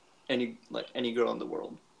than any girl in the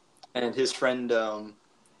world. And his friend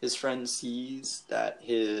sees that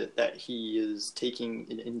he is taking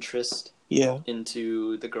an interest Yeah.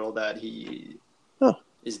 into the girl that he Huh.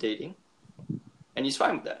 is dating, and he's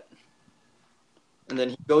fine with that. And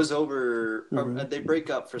then he goes over. Mhm. Or they break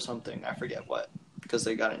up for something. I forget what, because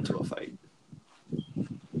they got into a fight.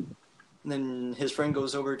 And then his friend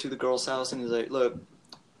goes over to the girl's house and he's like, "Look,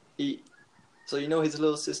 so you know his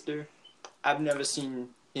little sister? I've never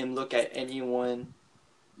seen him look at anyone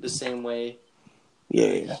the same way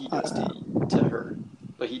Yeah. he does to her,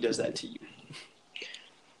 but he does that to you."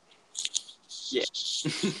 Yeah.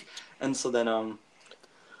 And so then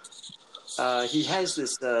he has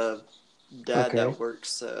this dad Okay. that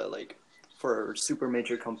works like for a super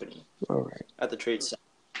major company All right. at the trade center,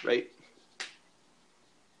 right?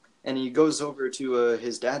 And he goes over to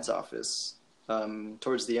his dad's office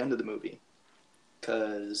towards the end of the movie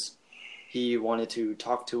because he wanted to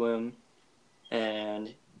talk to him,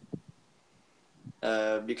 and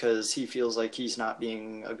because he feels like he's not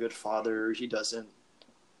being a good father, he doesn't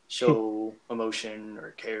show emotion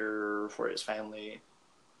or care for his family.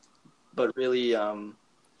 But really,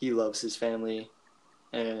 he loves his family,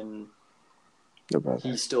 and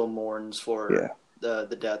he still mourns for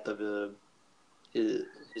the death of his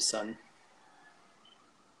son.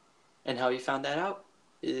 And how he found that out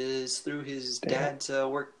is through his dad's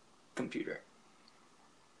work computer.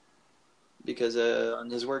 Because on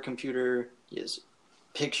his work computer, he has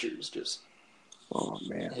pictures. Just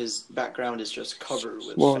his background is just covered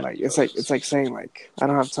with. Like it's like saying like I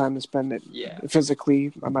don't have time to spend it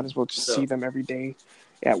physically. I might as well just see them every day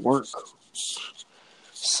at work.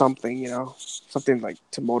 Something, something like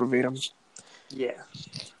to motivate them. Yeah.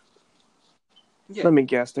 Let me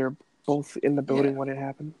guess, they're both in the building when it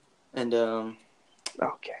happened. And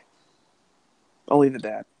okay. Only the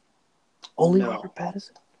dad. Only Robert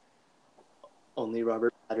Pattinson. Only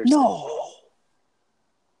Robert Pattinson. No.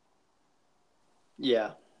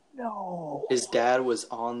 Yeah. No. His dad was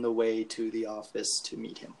on the way to the office to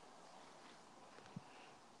meet him.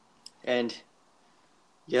 And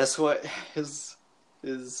guess what? His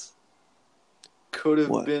could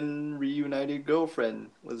have been reunited girlfriend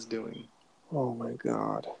was doing. Oh my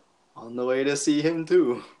God. On the way to see him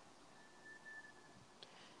too.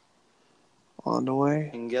 On the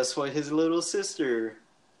way. And guess what his little sister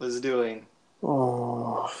was doing?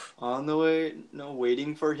 Oh. On the way,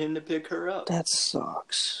 waiting for him to pick her up. That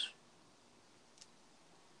sucks.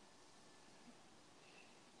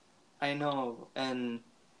 I know, and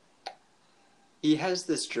he has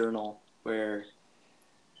this journal where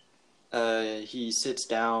he sits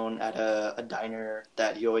down at a diner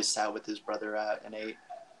that he always sat with his brother at and ate,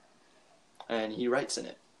 and he writes in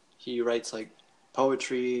it. He writes like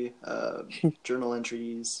poetry, journal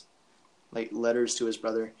entries, like letters to his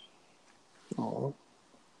brother. Oh.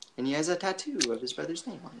 And he has a tattoo of his brother's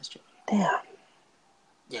name on his chest. Damn.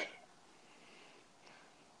 Yeah.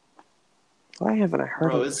 Why haven't I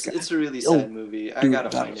heard of this guy? It's a really sad movie. I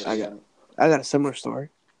gotta find it again. I got a similar story.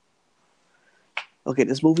 Okay,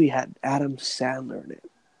 this movie had Adam Sandler in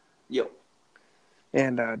it. Yo.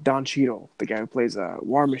 And Don Cheadle, the guy who plays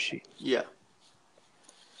War Machine. Yeah.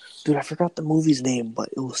 Dude, I forgot the movie's name, but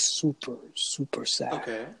it was super, super sad.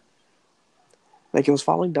 Okay. Like, it was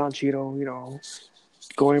following Don Cheadle,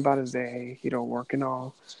 going about his day, working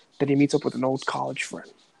all. Then he meets up with an old college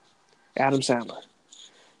friend, Adam Sandler.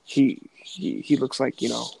 He looks like, he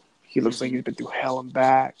looks like he's been through hell and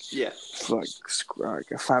back. Yeah.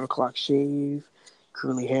 Like a 5 o'clock shave,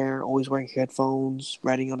 curly hair, always wearing headphones,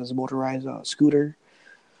 riding on his motorized scooter.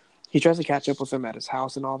 He tries to catch up with him at his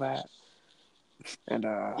house and all that. And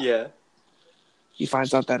he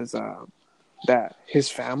finds out that his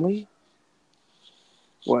family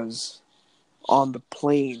was on the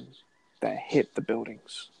plane that hit the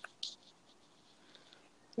buildings.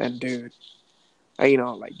 And dude,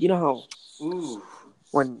 how Ooh.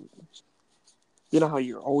 when how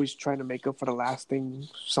you're always trying to make up for the last thing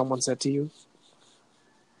someone said to you,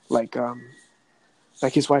 like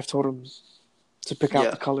his wife told him to pick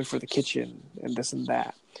out the color for the kitchen and this and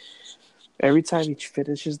that. Every time he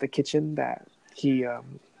finishes the kitchen that he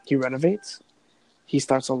renovates, he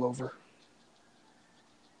starts all over.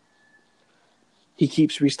 He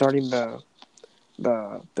keeps restarting the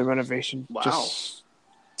renovation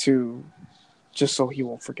just so he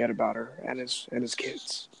won't forget about her and his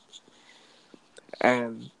kids.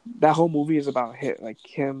 And that whole movie is about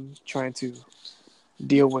him trying to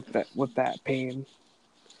deal with that pain,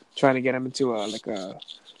 trying to get him into a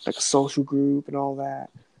social group and all that.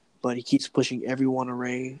 But he keeps pushing everyone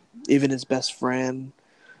away even his best friend,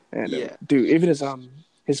 and Yeah. dude, even his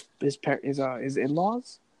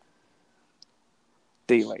in-laws.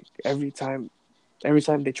 They like every time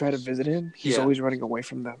they try to visit him, he's Yeah. always running away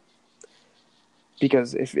from them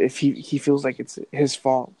because if he feels like it's his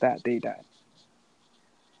fault that they died.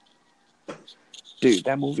 Dude,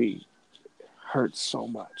 that movie hurts so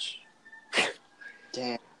much.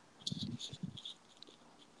 Damn.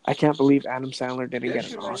 I can't believe Adam Sandler didn't You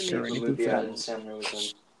get an actually reminded me Oscar or of a anything movie for that Adam movie. Sandler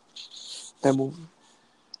was in. That movie.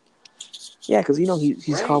 Yeah, because he's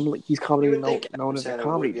Right. commonly You would think known Adam as a Sandler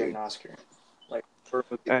comedy would get dude, an Oscar, like for a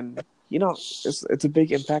movie. and it's a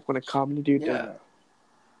big impact when a comedy dude does Yeah.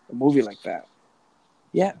 a movie like that.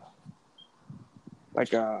 Yeah, like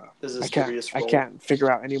This is a serious I role. can't figure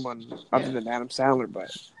out anyone other Yeah. than Adam Sandler, but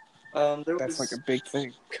There that's like was. a big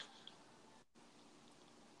thing.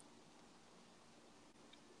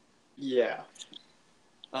 Yeah.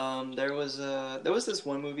 There was this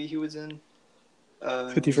one movie he was in.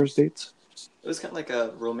 51st Dates. It was kind of like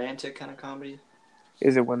a romantic kind of comedy.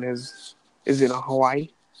 Is it in Hawaii?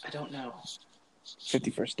 I don't know.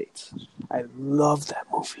 51st Dates. I love that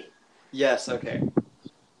movie. Yes. Okay.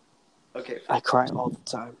 Okay. I cry all the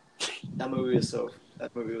time. That movie was so I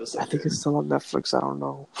think good. it's still on Netflix. I don't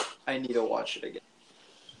know. I need to watch it again.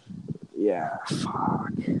 Yeah,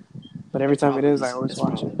 fuck. But every time it is, I always It's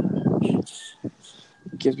watch it. probably not.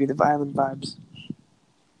 It gives me the violent vibes.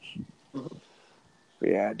 Mhm. But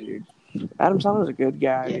yeah, dude. Adam Sandler's a good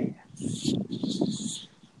guy.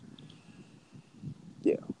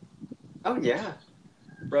 Yeah. Oh yeah,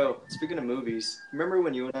 bro. Speaking of movies, remember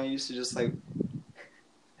when you and I used to just like?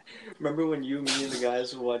 Remember when you, me, and the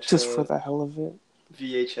guys would watch Just for the hell of it.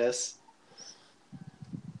 VHS?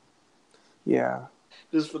 Yeah.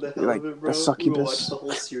 Just for the hell Like of it, the bro. We would succubus. watch the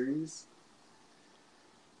whole series.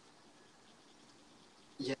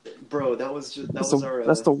 Yeah, bro. That was our.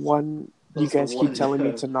 That's the one that you was the guys one, keep telling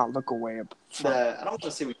me to not look away from. that I don't want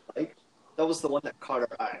to say we like. That was the one that caught our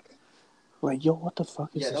eye. Like, yo, what the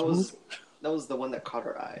fuck is Yeah, this movie? that was the one that caught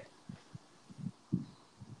our eye.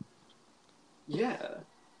 Yeah, it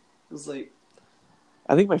was like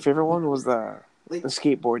I think my favorite one was the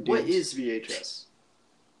skateboard dudes. What is VHS?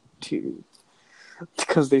 Dude.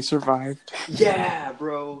 Because they survived. Yeah,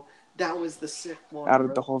 bro. That was the sick one. Out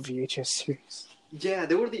of the whole VHS series. Yeah,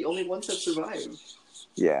 they were the only ones that survived.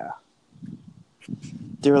 Yeah.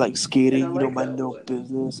 They were like skating, And I like mind that no one.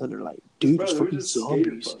 business, and they're like, dude, Bro, it's they were fucking just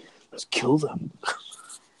zombies. Let's kill them.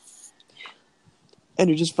 And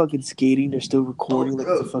they're just fucking skating, they're still recording like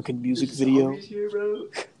it's a fucking music There's video. zombies here, bro.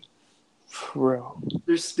 Bro.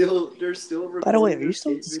 They're still recording. By the way, are you their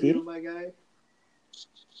still skate video, skating? my guy?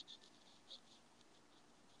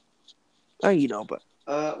 But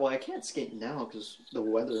Well, I can't skate now because the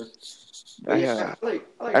weather. I I like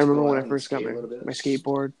I to remember go when out I and first got skate a little bit. my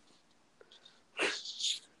skateboard.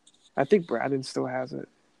 I think Braden still has it.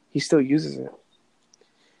 He still uses it.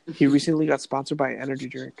 He recently got sponsored by an energy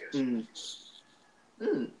drink.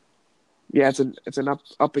 Yeah, it's an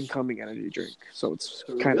up and coming energy drink, so it's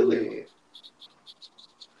kind of new.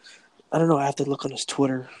 I don't know. I have to look on his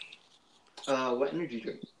Twitter. What energy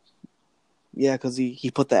drink? Yeah, because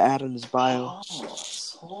he put the ad in his bio. Oh,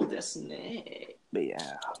 so desu ne. But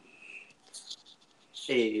yeah.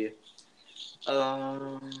 Hey.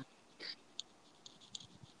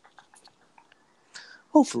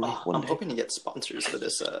 Hopefully, one I'm day. hoping to get sponsors for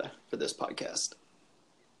this podcast.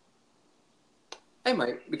 I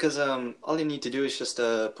might, because all you need to do is just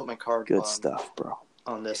put my card Good stuff, bro.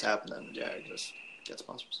 on this app, and then just get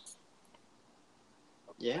sponsors.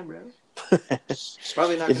 Yeah, bro.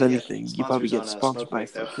 Probably not. If anything, you probably get sponsored by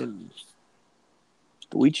though. fucking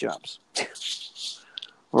the weed shops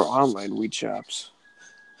or online weed shops.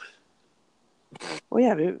 Oh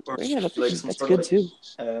yeah, dude. That's good too.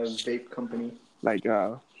 Vape company. Like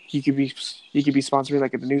you could be sponsoring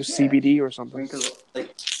like the new CBD or something. Because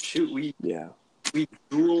shoot, we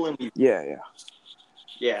Juul and we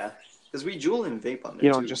yeah. Because we Juul and vape on there.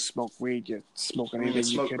 You don't too. just smoke weed; you smoke I anything mean, you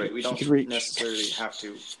smoke, you right? We don't reach. necessarily have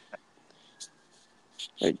to.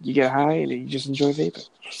 Like, you get high and you just enjoy vaping.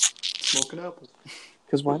 Smoking up.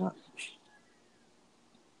 Because why not?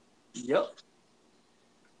 Yep.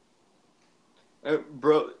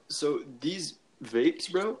 Bro, so these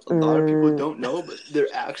vapes, bro, a lot of people don't know, but they're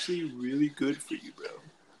actually really good for you, bro.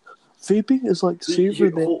 Vaping is like safer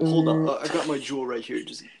than... Hold on, I got my Juul right here.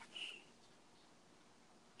 Just.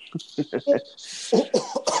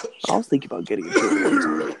 I was thinking about getting a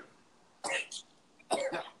Juul.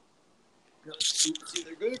 See,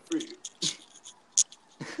 they're good for you.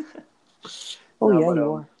 You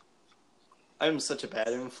are. I'm such a bad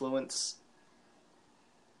influence.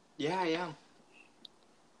 Yeah, I am.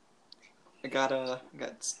 I got I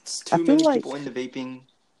too feel many like people into vaping,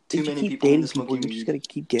 too if you many keep people into dating people, smoking you're just weed. gonna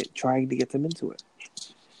keep trying to get them into it.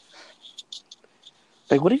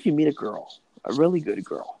 Like, what if you meet a girl, a really good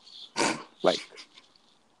girl, like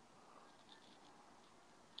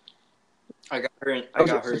I okay, got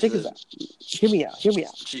so her check this the out. Hear me out. Hear me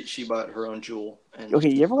out. she bought her own jewel and Okay,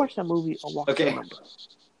 you ever watch that movie, A Walk to okay. Remember?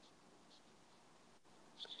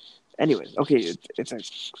 Anyways, okay, it's a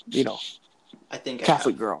I think I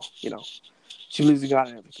Catholic have. girl. She believes in God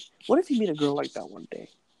and everything. What if you meet a girl like that one day?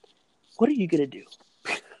 What are you gonna do?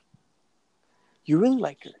 You really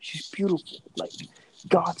like her. She's beautiful, like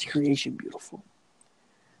God's creation, beautiful.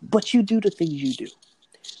 But you do the things you do.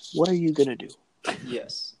 What are you gonna do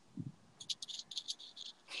Yes.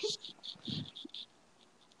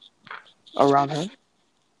 around her?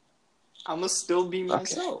 I must still be Okay,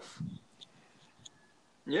 myself.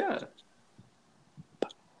 Yeah.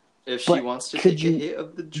 If she but wants to could take a you? hit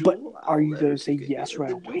of the But jewel, are I'll you let her gonna say take a hit yes of right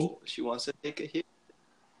the away? jewel. If she wants to take a hit,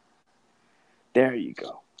 There you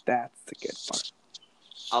go. That's the good part.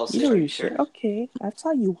 I'll You say, know "Are you you say, sure?" okay, that's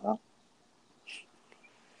how you will.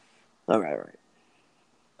 All right, all right.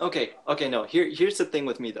 Okay. No, here's the thing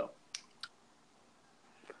with me though.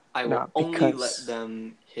 I will Not only let because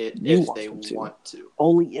them hit you if want they them to. want to,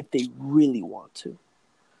 Only if they really want to.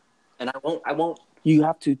 and I won't. You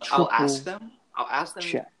have to I'll ask triple them. I'll ask them.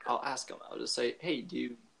 check. I'll ask them. I'll just say, "Hey, do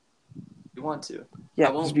you want to?" I Yeah,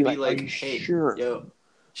 just won't be be like, are you like, "Hey, sure? yo, you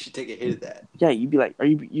should take a hit of that." Yeah, you'd be like,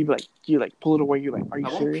 you be like, you like pull it away. You're like, are you I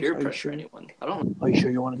won't serious? peer Are you pressure sure? anyone. I don't. Are you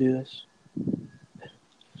sure you want to do this?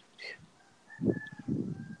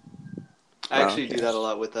 I actually do Okay. that a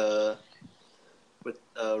lot with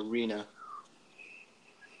Rena.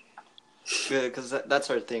 Because that's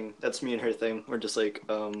our thing. That's me and her thing. We're just like,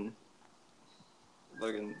 fucking,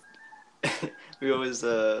 we always,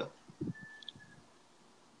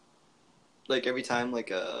 like every time,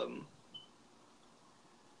 like,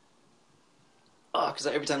 because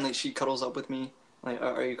every time like she cuddles up with me, like,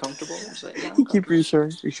 are you comfortable? I'm just like, yeah, I'm You keep comfortable.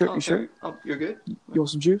 reassuring. You sure? Oh, You sure? oh, you're good? You want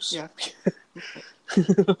some juice? Yeah.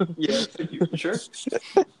 Yeah, you sure?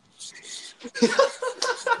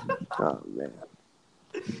 Oh man.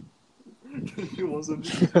 You want some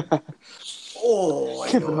juice? Oh, I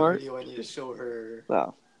Kevin know a Hart. video I need to show her.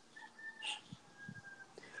 Wow.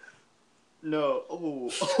 No.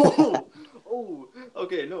 Oh.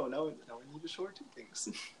 Okay, no. Now I need to show her two things.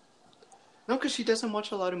 No, because she doesn't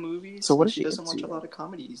watch a lot of movies. So what And is she she doesn't watch a into? lot of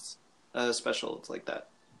comedies, specials like that.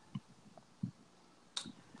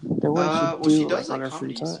 Then what does she Well, she do does like on like her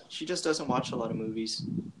free time? comedies. She just doesn't watch a lot of movies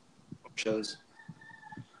or shows.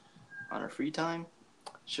 On her free time,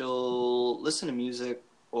 she'll listen to music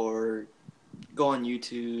or go on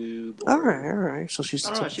YouTube All or right, all right. So I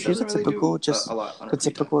don't know. She she's a doesn't really typical, do just a lot on her the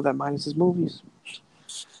free time. typical that minuses movies.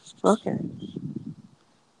 Okay.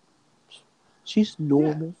 She's Yeah,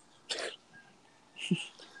 normal.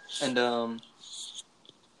 and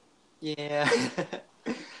yeah,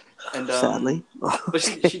 and Sadly. but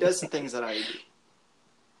she does the things that I do.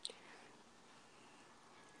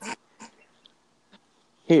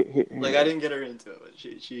 Here. Like I didn't get her into it, but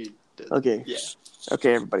she did. Okay. Yeah,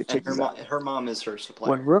 Okay, everybody, and check this out. her mom is her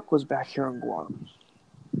supplier. When Rook was back here on Guam,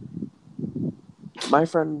 a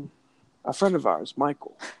friend of ours,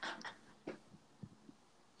 Michael,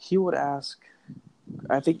 he would ask.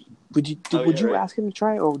 I think would you Right. ask him to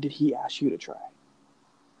try, or did he ask you to try?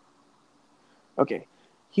 Okay,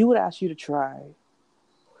 he would ask you to try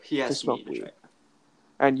He to asked me smoke to weed, try.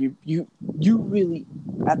 and you really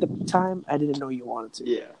at the time I didn't know you wanted to,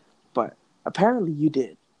 Yeah. but apparently you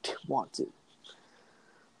did want to.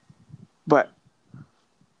 But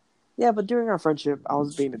yeah, but during our friendship, I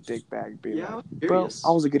was being a dick bag, being Yeah, I like, was bro, curious.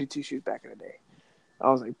 I was a goody two shoes back in the day. I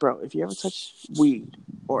was like, bro, if you ever touch weed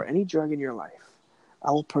or any drug in your life,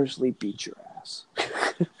 I will personally beat your ass.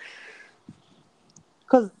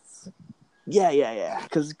 Cause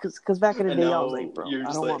Cause back in the And day, I was now like, bro, you're I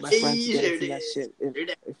just don't want like, my friends to hey, get there into it that is. shit. There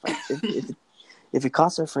it is. If it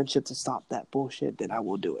costs our friendship to stop that bullshit, then I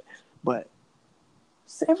will do it. But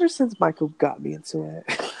ever since Michael got me into it,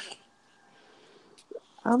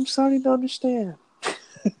 I'm starting to understand.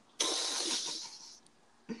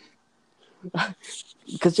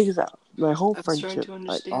 Because check this out, my whole I'm starting friendship, to like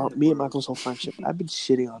understand the me and world. Michael's whole friendship, I've been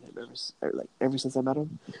shitting on him ever since I met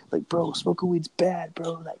him. Like, bro, smoking weed's bad,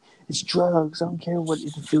 bro. Like, it's drugs. I don't care what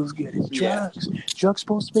if it feels good. It's Yeah. drugs. Drugs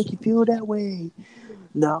supposed to make you feel that way.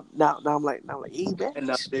 Now I'm like, hey, man. And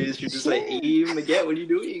nowadays you're just like, Shit. hey, Miguel, what are you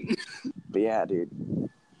doing? But yeah, dude.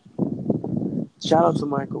 Shout out to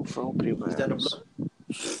Michael for opening my Is that a eyes. blood?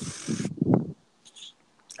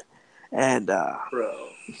 And Bro.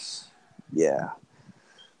 yeah.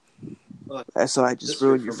 So I just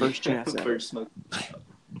ruined your first chance at it.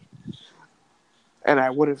 And I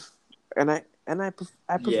would have, I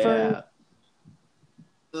prefer.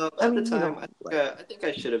 Yeah. At the time, I think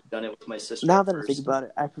I should have done it with my sister. Now that I think about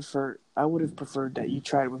it, I would have preferred that you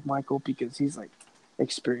tried it with Michael because he's like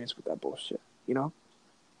experienced with that bullshit, you know?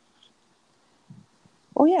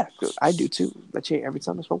 Oh yeah, I do too. But yeah, every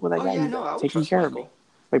time I smoke with that guy, he's like, taking care of me.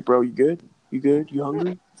 Like, bro, you good? You good? You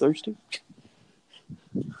hungry? Thirsty?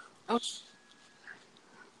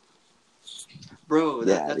 Bro,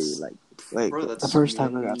 that's bro, that's the first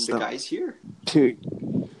time I got stoned. The guys here, dude,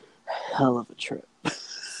 hell of a trip.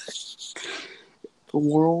 The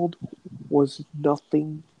world was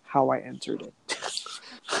nothing how I entered it.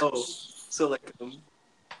 Oh, so like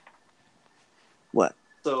what?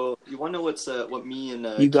 So you want to know what me and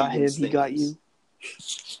you got him, he got you.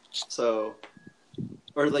 So,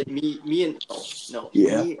 or like me and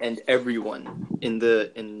me and everyone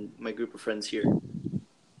in my group of friends here.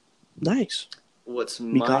 Nice. What's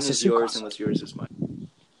mine is yours, and what's yours is mine.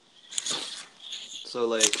 So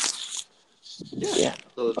like, yeah.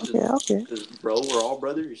 So okay. Because bro, we're all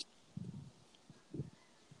brothers,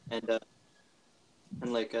 and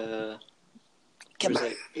like he was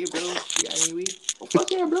like, hey bro, you got any weed? Oh fuck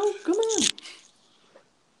yeah, bro, come on.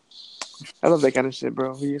 I love that kind of shit,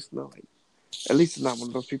 bro. You just know, like, at least it's not one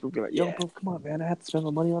of those people who be like, yo, bro, come on, man, I have to spend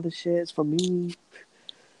my money on this shit. It's for me.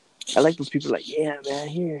 I like those people like, yeah, man,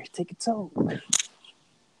 here, take a toke.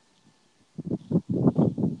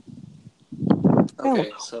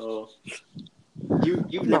 Okay, so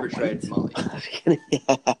you've never tried Molly.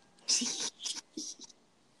 Yeah. So,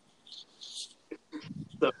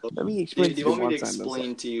 let me explain. Do you want me to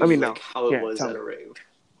explain to you how it was at a rave?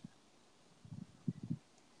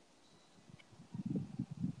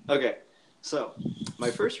 Okay, so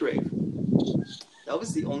my first rave. That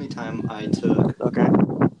was the only time I took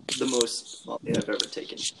the most Molly I've ever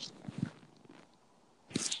taken.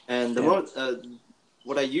 And the most,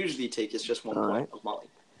 what I usually take is just 1 point of Molly.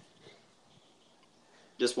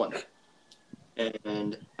 Just one.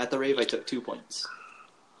 And at the rave, I took 2 points.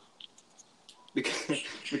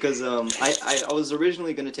 Because I was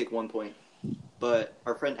originally going to take 1 point, but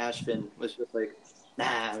our friend Ashvin was just like,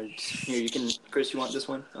 nah, here, Chris, you want this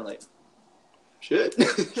one? I'm like, shit.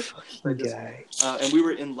 And we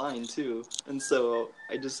were in line too, and so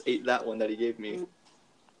I just ate that one that he gave me.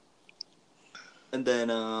 And then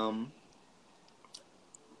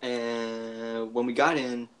and when we got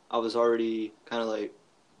in, I was already kind of like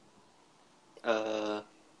I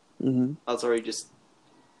was already just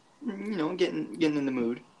getting in the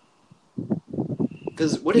mood.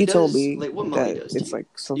 Because what it does, like what Molly does, it's like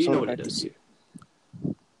some sort of ecstasy.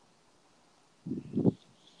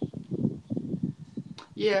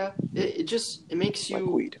 Yeah, it makes you like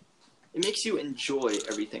weed. It makes you enjoy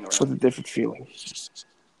everything around with a different feeling.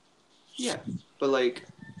 Yeah, but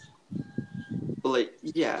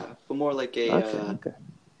more like a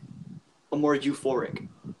more euphoric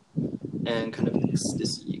and kind of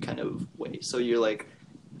ecstasy kind of way. So you're like,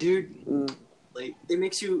 dude, like it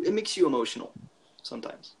makes you emotional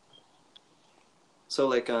sometimes. So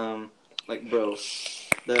like bro,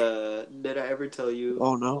 did I ever tell you?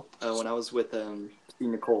 Oh no. When I was with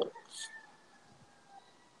Nicole,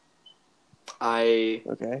 I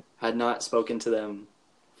had not spoken to them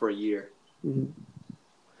for a year. Mm-hmm.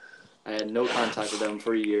 I had no contact with them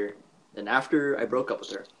for a year. And after I broke up with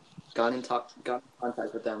her, got in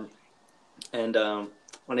contact with them. And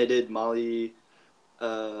when I did Molly,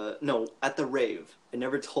 at the rave, I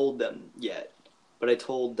never told them yet, but I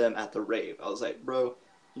told them at the rave. I was like, bro,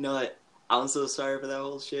 you know what? I'm so sorry for that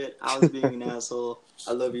whole shit. I was being an asshole.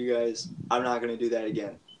 I love you guys. I'm not going to do that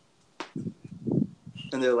again.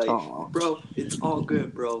 And they're like, bro, it's all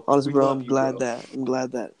good, bro. Honestly, bro, I'm glad that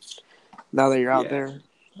now that you're out there,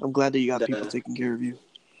 I'm glad that you got people taking care of you.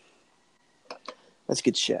 That's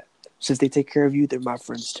good shit. Since they take care of you, they're my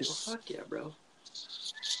friends too. Fuck yeah, bro.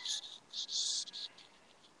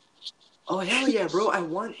 Oh hell yeah, bro! I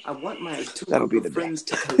want my two friends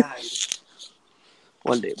to collide.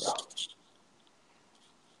 One day, bro.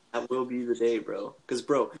 That will be the day, bro. Cause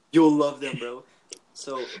bro, you'll love them, bro.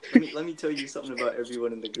 So let me tell you something about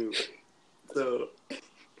everyone in the group.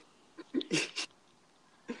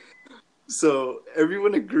 So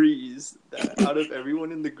everyone agrees that out of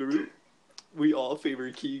everyone in the group, we all favor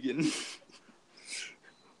Keegan.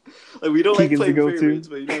 Like we don't like playing favorites,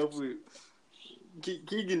 but if we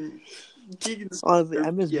Keegan's honestly,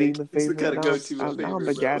 I miss being the favorite. The kind of go-to now I'm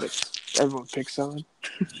the guy that everyone picks on.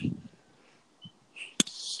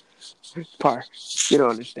 Par, you don't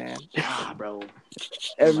understand. Bro.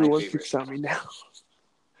 Everyone picks on me now.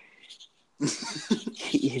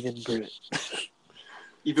 Even Brit.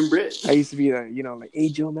 Even Brit. I used to be like, hey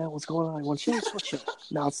Joe, man, what's going on? You want to chill? Let's go chill.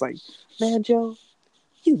 Now it's like, man, Joe,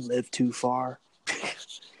 you live too far.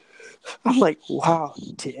 I'm like, wow,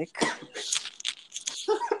 dick.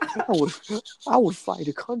 I would fly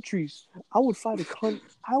to countries. I would fly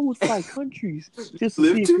countries just to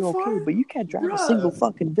Live see if too you're far? okay. But you can't drive a Bruh. single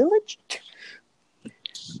fucking village.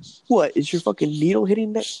 What is your fucking needle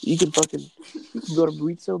hitting that? You can go to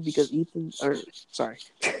Mauricio because sorry,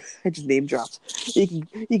 I just name dropped. You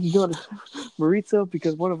can go to Mauricio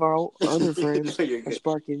because one of our other friends No, you're are good.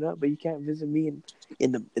 sparking up, but you can't visit me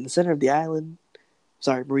in the center of the island.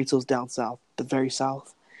 Sorry, Mauricio's down south, the very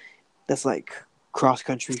south. That's like cross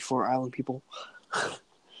country for island people.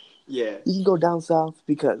 Yeah. You can go down south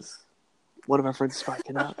because one of our friends is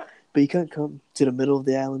sparking up, but you can't come to the middle of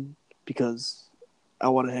the island because I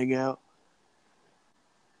want to hang out.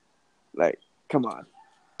 Like, come on,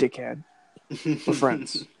 dickhead. We're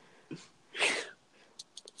friends.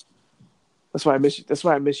 That's why I miss you. That's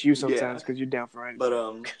why I miss you sometimes because you're down for anything. But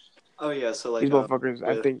oh yeah, so like These motherfuckers,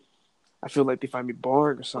 I feel like they find me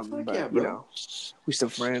boring or something, fuck but yeah, bro. we still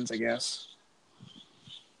friends, I guess.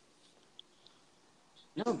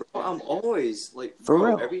 No, bro, I'm always like, For bro,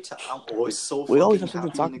 real. every time I'm always so We always fucking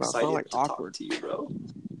have something to happy talk and about. It's excited not like to awkward. talk to you, bro.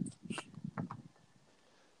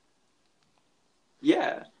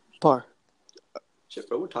 Yeah. Par. Shit,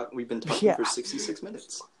 bro, we've been talking for 66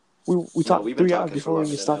 minutes. We talked we've been 3 hours talking for before we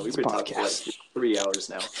longer even than that. started We've this been talking for like podcast. 3 hours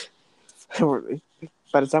now.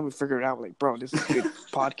 By the time we figure it out, we're like, bro, this is good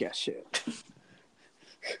podcast shit.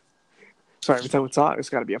 Sorry, every time we talk, it's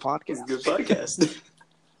got to be a podcast. It's a good podcast.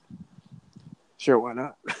 Sure, why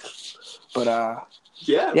not? But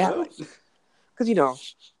yeah, bro.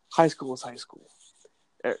 because high school is high school.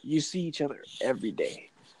 You see each other every day.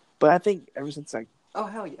 But I think ever since Oh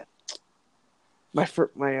hell yeah. my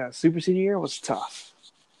super senior year was tough.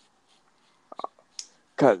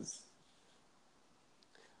 Cause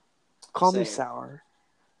call me Same. sour.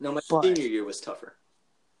 No, my but senior year was tougher.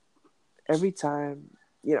 every time,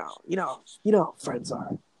 friends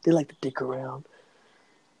are. They like to dick around.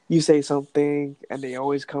 You say something, and they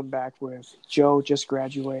always come back with, Joe, just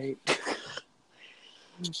graduate.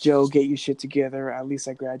 Joe, get your shit together. At least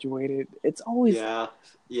I graduated. It's always, Yeah.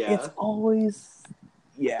 it's always,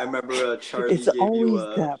 I remember Charlie it's gave you always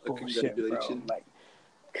a that bullshit, bro. congratulation. Like,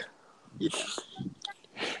 Yeah.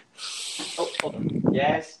 Oh.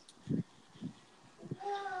 Yes.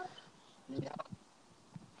 Yeah.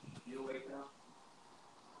 You awake now?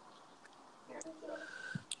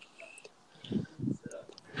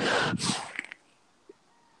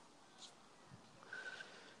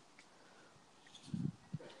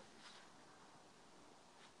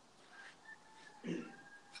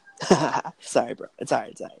 sorry, bro. It's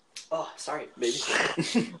alright. Oh, sorry, baby.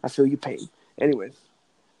 I feel your pain. Anyways,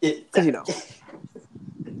 because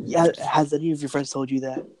yeah. Has any of your friends told you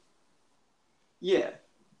that? Yeah.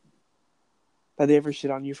 Have they ever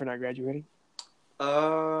shit on you for not graduating?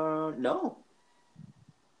 No.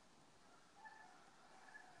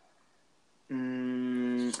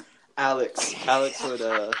 Alex would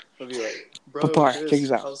be like, bro, But Par, Chris, check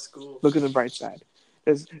this out. how's school? Look at the bright side.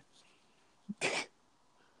 Because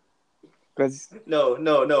No.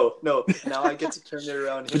 Now I get to turn it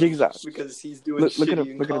around check this out. because he's doing Look shitty at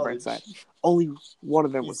in the bright college. side. Only one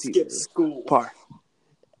of them He was teasing skipped me. school. Par.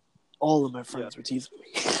 All of my friends were teasing me.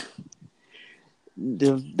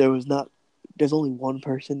 There's only one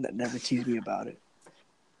person that never teased me about it.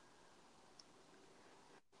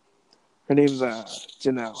 Her name's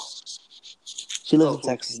Janelle. She lives in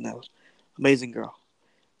Texas now. Amazing girl.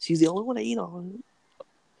 She's the only one I eat on.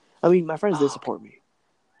 I mean, my friends did support me,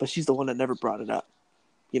 but she's the one that never brought it up.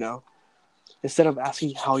 Instead of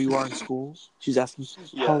asking how you are in school, she's asking,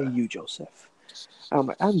 how are you, Joseph? I'm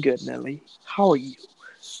like, I'm good, Nelly. How are you?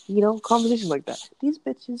 Conversations like that. These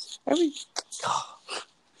bitches,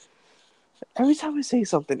 every time I say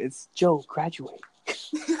something, it's Joe, graduate.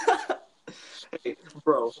 Hey,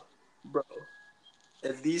 bro.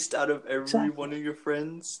 At least out of every one of your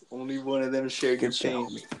friends, only one of them shared your pain.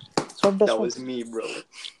 So that was me, bro.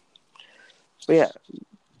 But yeah.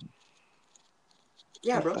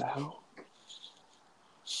 Yeah, what bro. The hell?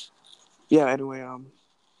 Yeah, anyway,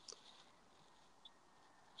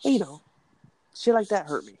 shit like that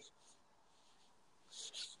hurt me.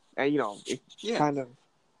 And,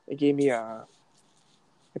 it gave me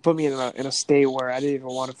it put me in a state where I didn't even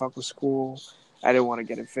want to fuck with school. I didn't want to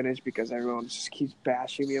get it finished because everyone just keeps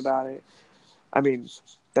bashing me about it. I mean,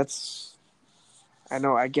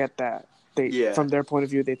 I get that. From their point of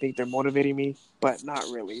view, they think they're motivating me, but not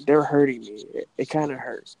really. They're hurting me. It kind of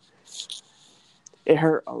hurts. It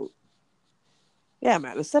hurt Yeah,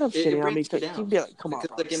 man. Instead of It shitting on me, brings you keep down be like, "Come on,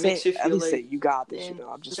 because bro. like it Say makes you at feel least say like, you got this. man,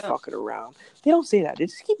 I'm just yeah. fucking around." They don't say that. They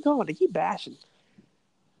just keep going. They keep bashing.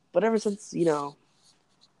 But ever since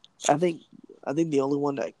I think the only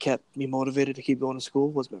one that kept me motivated to keep going to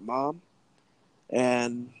school was my mom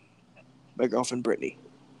and my girlfriend Brittany,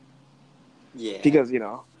 Yeah. because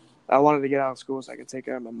I wanted to get out of school so I could take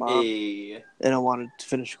care of my mom, A and I wanted to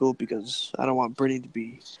finish school because I don't want Brittany to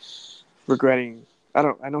be regretting.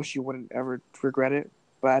 I know she wouldn't ever regret it,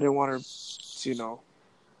 but I didn't want her to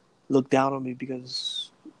look down on me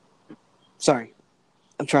because. Sorry,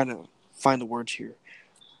 I'm trying to find the words here.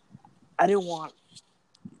 I didn't want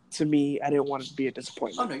I didn't want it to be a oh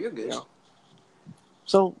disappointment. no, you're good.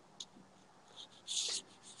 So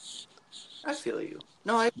I feel you.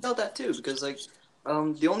 No, I felt that too because like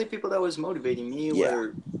the only people that was motivating me yeah,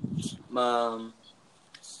 were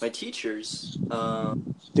my teachers.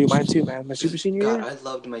 do mine too, man. My super senior God, year, I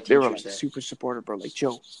loved my they were teachers like there. super supportive, bro. Like,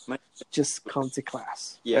 Joe, My, just come to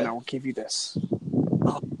class, and yeah. I will give you this.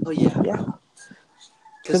 Oh yeah, Yeah, bro.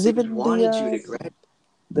 Because because they even wanted you to graduate.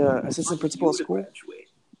 the assistant Wanted principal you at to school, graduate.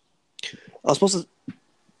 I was supposed to.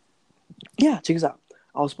 Yeah, check this out.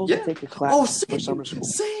 I was supposed to Yeah. take a Oh, class for same, summer school,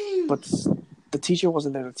 same. but the teacher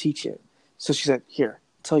wasn't there to teach it. So she said, "Here,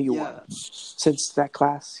 tell you what. Yeah. Since that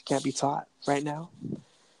class can't be taught right now,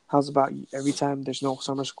 how's about every time there's no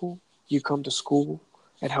summer school, you come to school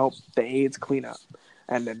and help the aides clean up,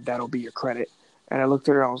 and then that'll be your credit." And I looked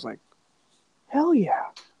at her, I was like, "Hell yeah!"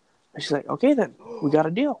 And she's like, "Okay, then we got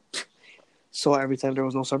a deal." So every time there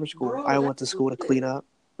was no summer school, Bro, I that's went to school to clean lit. up,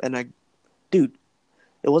 and dude,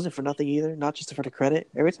 it wasn't for nothing either. Not just for the credit.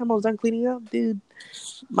 Every time I was done cleaning up, dude,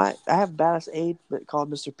 I have a badass aide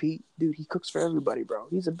called Mr. Pete. Dude, he cooks for everybody, bro.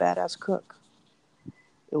 He's a badass cook.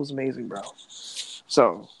 It was amazing, bro.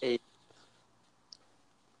 So Hey,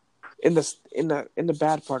 in the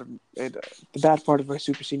bad part of the bad part of my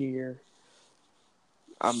super senior year,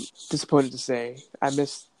 I'm disappointed to say I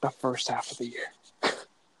missed the first half of the year.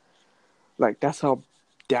 Like, that's how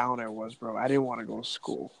down I was, bro. I didn't want to go to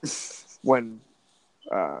school when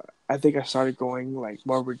I think I started going like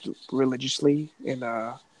more religiously in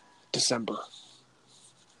December,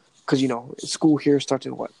 because school here starts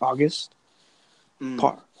in what, August.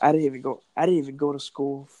 mm, I didn't even go. I didn't even go to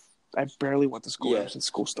school. I barely went to school ever yeah. since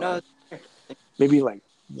school No, started. Maybe like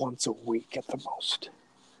once a week at the most.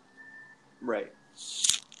 right.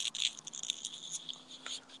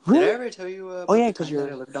 Did I Really? ever tell you Oh about yeah, the because time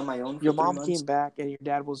that I lived on my own for your 3 mom months? came back and your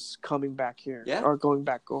dad was coming back here Yeah. or going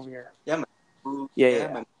back over here. Yeah. Yeah,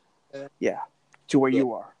 Yeah. yeah, yeah. To where Yeah.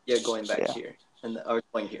 you are. Yeah. Going back Yeah. here or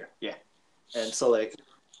going here. Yeah. And so like,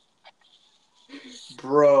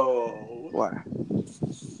 bro, What?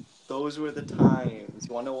 those were the times.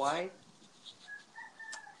 You wanna know why?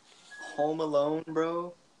 Home alone,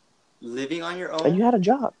 bro. Living on your And you own. had a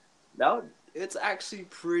job. It's actually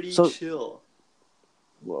pretty So, chill.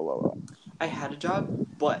 whoa. I had a job,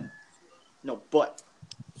 but but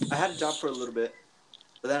I had a job for a little bit,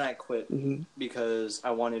 but then I quit Mm-hmm. because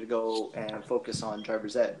I wanted to go and focus on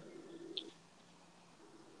driver's ed.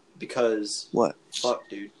 Because What? fuck,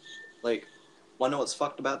 dude. Like, wanna know what's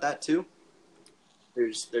fucked about that too?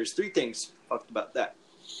 There's three things fucked about that.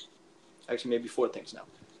 Actually, maybe four things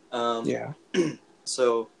now. Yeah.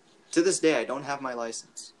 So to this day, I don't have my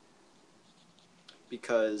license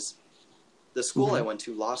because the school I Mm-hmm. went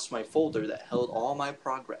to lost my folder that held all my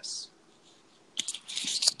progress,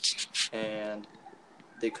 and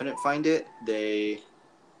they couldn't find it. They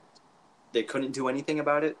couldn't do anything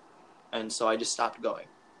about it, and so I just stopped going.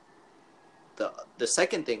 The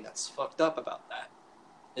second thing that's fucked up about that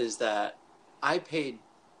is that I paid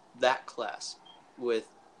that class with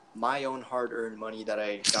my own hard-earned money that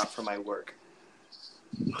I got from my work.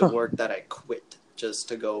 The work that I quit just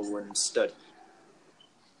to go and study.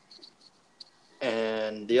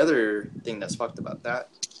 And the other thing that's fucked about that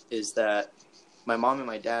is that my mom and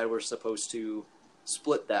my dad were supposed to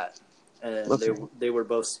split that, and Okay. they were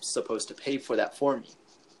both supposed to pay for that for me.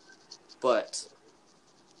 But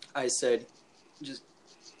I said, just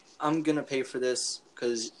I'm gonna pay for this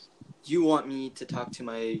because you want me to talk to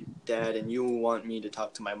my dad and you want me to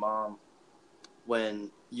talk to my mom when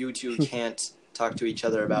you two can't talk to each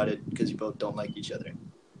other about it because you both don't like each other.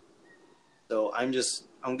 So I'm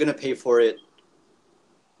gonna pay for it,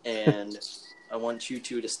 and I want you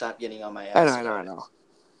two to stop getting on my ass I about it. know.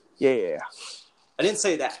 Yeah. I didn't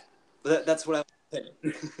say that, but that's what I was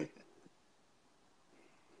saying.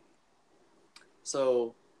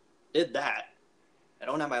 So, did that. I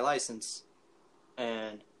don't have my license,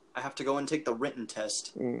 and I have to go and take the written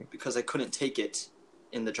test because I couldn't take it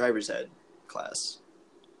in the driver's ed class.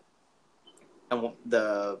 And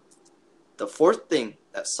the the fourth thing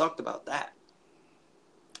that sucked about that,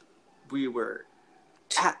 we were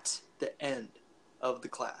at the end of the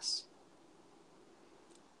class.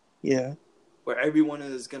 Yeah. Where everyone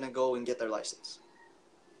is going to go and get their license.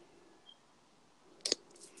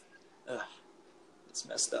 Ugh, it's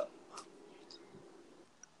messed up.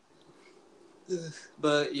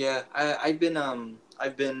 But yeah, I've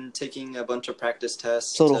been taking a bunch of practice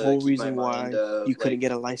tests. So the to whole keep reason my why mind, you couldn't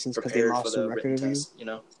get a license because they prepared lost for some the record written of you? test, you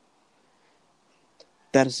know?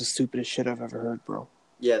 That is the stupidest shit I've ever heard, bro.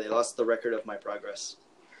 Yeah, they lost the record of my progress.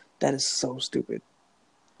 That is so stupid.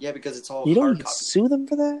 Yeah, because it's all You know you hard can copy. sue them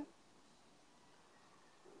for that?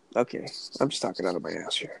 Okay, I'm just talking out of my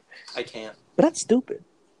ass here. I can't. But that's stupid.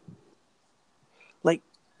 Like,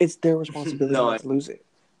 it's their responsibility No, not to lose it.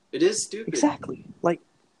 It is stupid. Exactly. Like,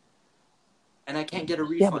 and I can't get a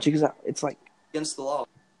refund. yeah, but it's like against the law.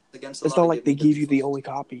 Against the it's law not to like give they me the give you the refund. only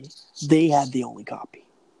copy. They had the only copy.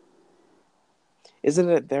 Isn't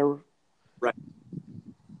it their... Right.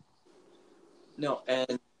 No,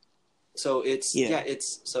 and so it's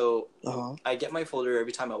so I get my folder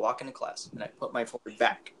every time I walk into class, and I put my folder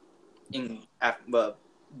back in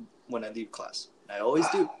when I leave class. And I always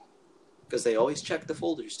do, because they always check the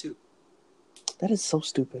folders too. That is so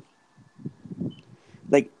stupid.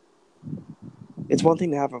 Like, it's one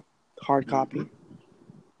thing to have a hard copy,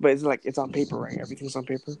 but it's like it's on paper, right? Everything's on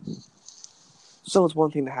paper. So it's one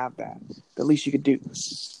thing to have that. The least you could do.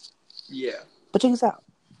 Yeah. But check this out.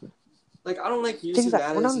 Like, I don't like using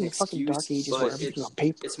that We're as not an in the fucking dark excuse, ages where but everything's on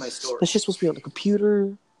paper. it's my story. That's just supposed to be on the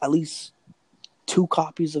computer. At least 2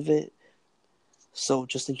 copies of it. So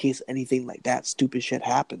just in case anything like that stupid shit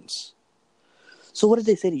happens. So what did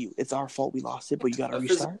they say to you? It's our fault we lost it, but you gotta restart?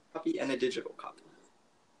 A physical copy and a digital copy.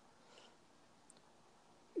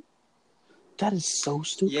 That is so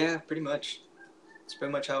stupid. Yeah, pretty much. It's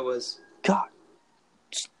pretty much how it was. God.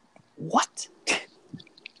 What?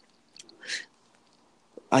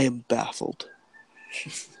 I am baffled.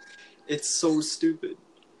 It's so stupid.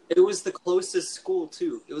 It was the closest school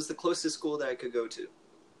too. It was the closest school that I could go to.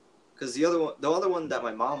 Because the other one that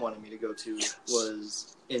my mom wanted me to go to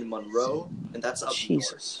was in Monroe, and that's up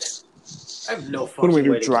Jesus. north. I have no fucking What am I way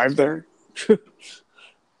going to to drive there? I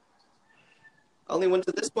only went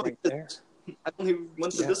to this one. Right there. I only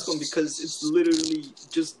went to this one because it's literally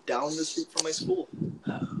just down the street from my school.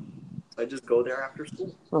 So I just go there after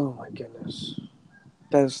school. Oh my goodness.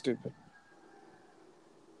 That is stupid.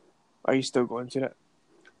 Are you still going to that?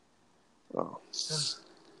 Oh.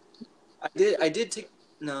 I did take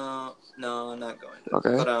no, I'm not going.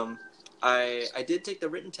 Okay. But I did take the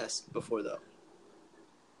written test before though.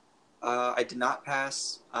 I did not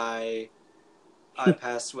pass. I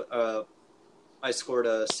passed. I scored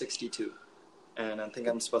a 62, and I think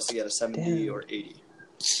I'm supposed to get a 70 or 80.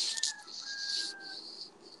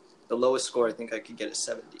 The lowest score I think I could get is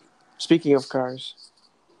 70. Speaking of cars,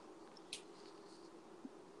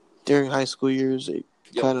 during high school years, it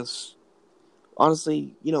kind of,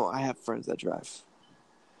 honestly, you know, I have friends that drive,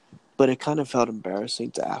 but it kind of felt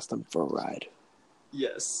embarrassing to ask them for a ride.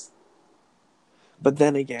 Yes. But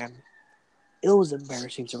then again, it was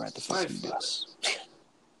embarrassing to ride the fucking bus.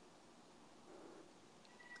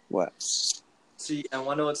 What? See, I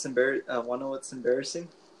want to know what's embarrassing.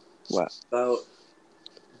 What? About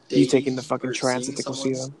you taking the fucking transit to go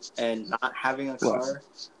see them and not having a car.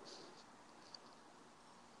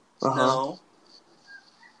 No.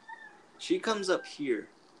 She comes up here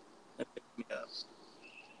and picks me up.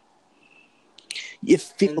 You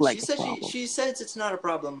feel and like she said she says it's not a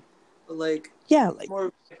problem, but like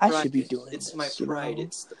more I should be doing it's this, my pride. You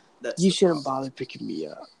know? That's you shouldn't bother picking me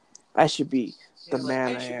up. I should be the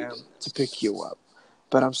man I am to pick you up.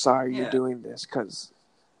 But I'm sorry you're doing this because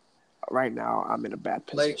right now I'm in a bad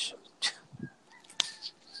position.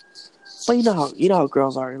 But you know how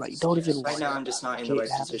girls are. Like, don't even. Right now I'm just not in the right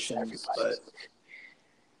position. But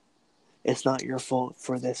it's not your fault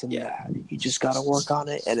for this and that. You just gotta work on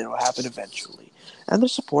it, and it'll happen eventually. And they're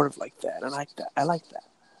supportive like that. I like that.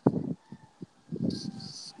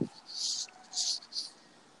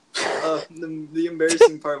 The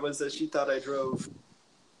embarrassing part was that she thought I drove.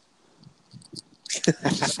 She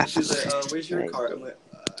was like, "Where's your car?" I'm like,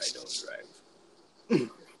 "I don't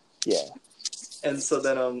drive." Yeah. And so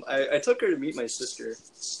then I took her to meet my sister,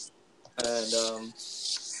 and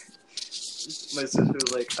my sister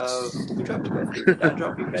was like, "Who dropped you guys here? Did Dad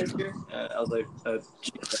drop you guys here?" And I was like,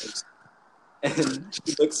 "She does." And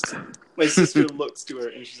my sister looks to her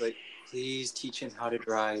and she's like, "Please teach him how to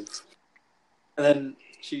drive." And then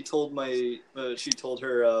she told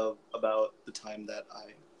her about the time that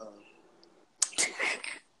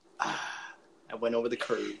I went over the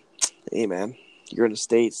curb. Hey man, You're in the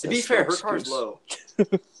States. To be That's fair, no her car's excuse. low.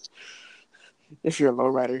 If you're a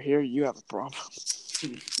lowrider here, you have a problem.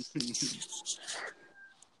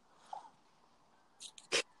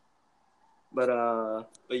 But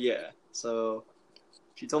yeah. So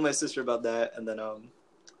she told my sister about that, and then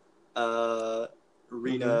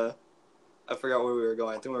Rena, I forgot where we were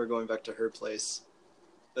going. I think we were going back to her place.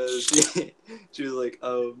 She was like,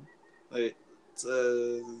 wait,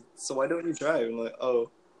 so why don't you drive? I'm like,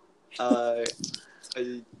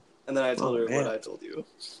 and then I told her what I told you.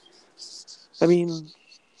 I mean,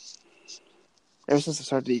 ever since I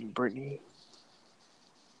started dating Brittany,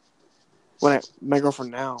 my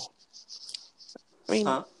girlfriend now, I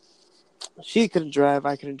mean, she couldn't drive,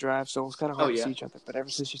 I couldn't drive, so it was kind of hard to see each other. But ever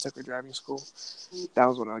since she took her driving school, that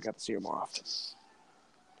was when I got to see her more often.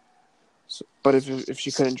 So, but if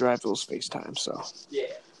she couldn't drive, it was FaceTime. So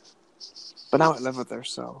yeah. But now I live with her,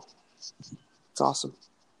 so it's awesome.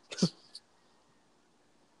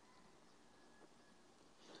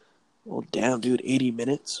 Well, damn, dude, 80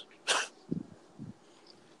 minutes.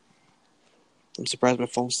 I'm surprised my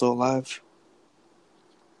phone's still alive.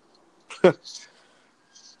 Right.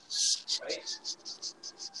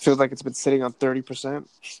 Feels like it's been sitting on 30%.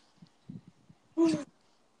 But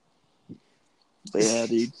yeah,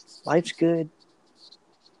 dude, life's good.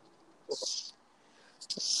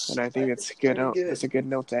 And I think it's good. It's a good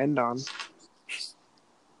note to end on.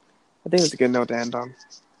 I think it's a good note to end on.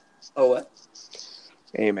 Oh, what?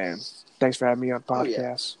 Hey, man. Thanks for having me on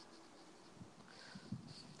podcast. Yeah.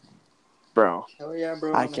 Bro. Hell yeah,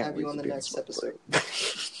 bro. I I'm can't have wait you on to the do next this episode.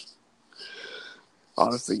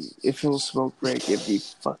 Honestly, if it was smoke break, it'd be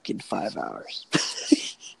fucking 5 hours.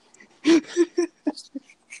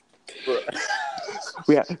 Bro.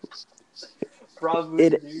 Yeah.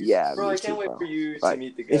 Probably. Yeah, bro, I can't wait for you to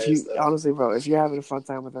meet the guys. Honestly, bro, if you're having a fun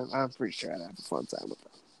time with them, I'm pretty sure I'd have a fun time with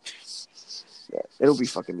them. Yeah, it'll be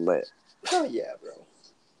fucking lit. Oh yeah, bro.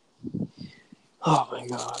 Oh my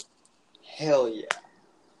god. Hell yeah.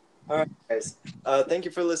 All right, guys. Thank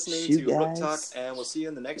you for listening to Hook Talk, and we'll see you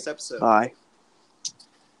in the next episode. Bye.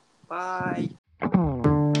 Bye.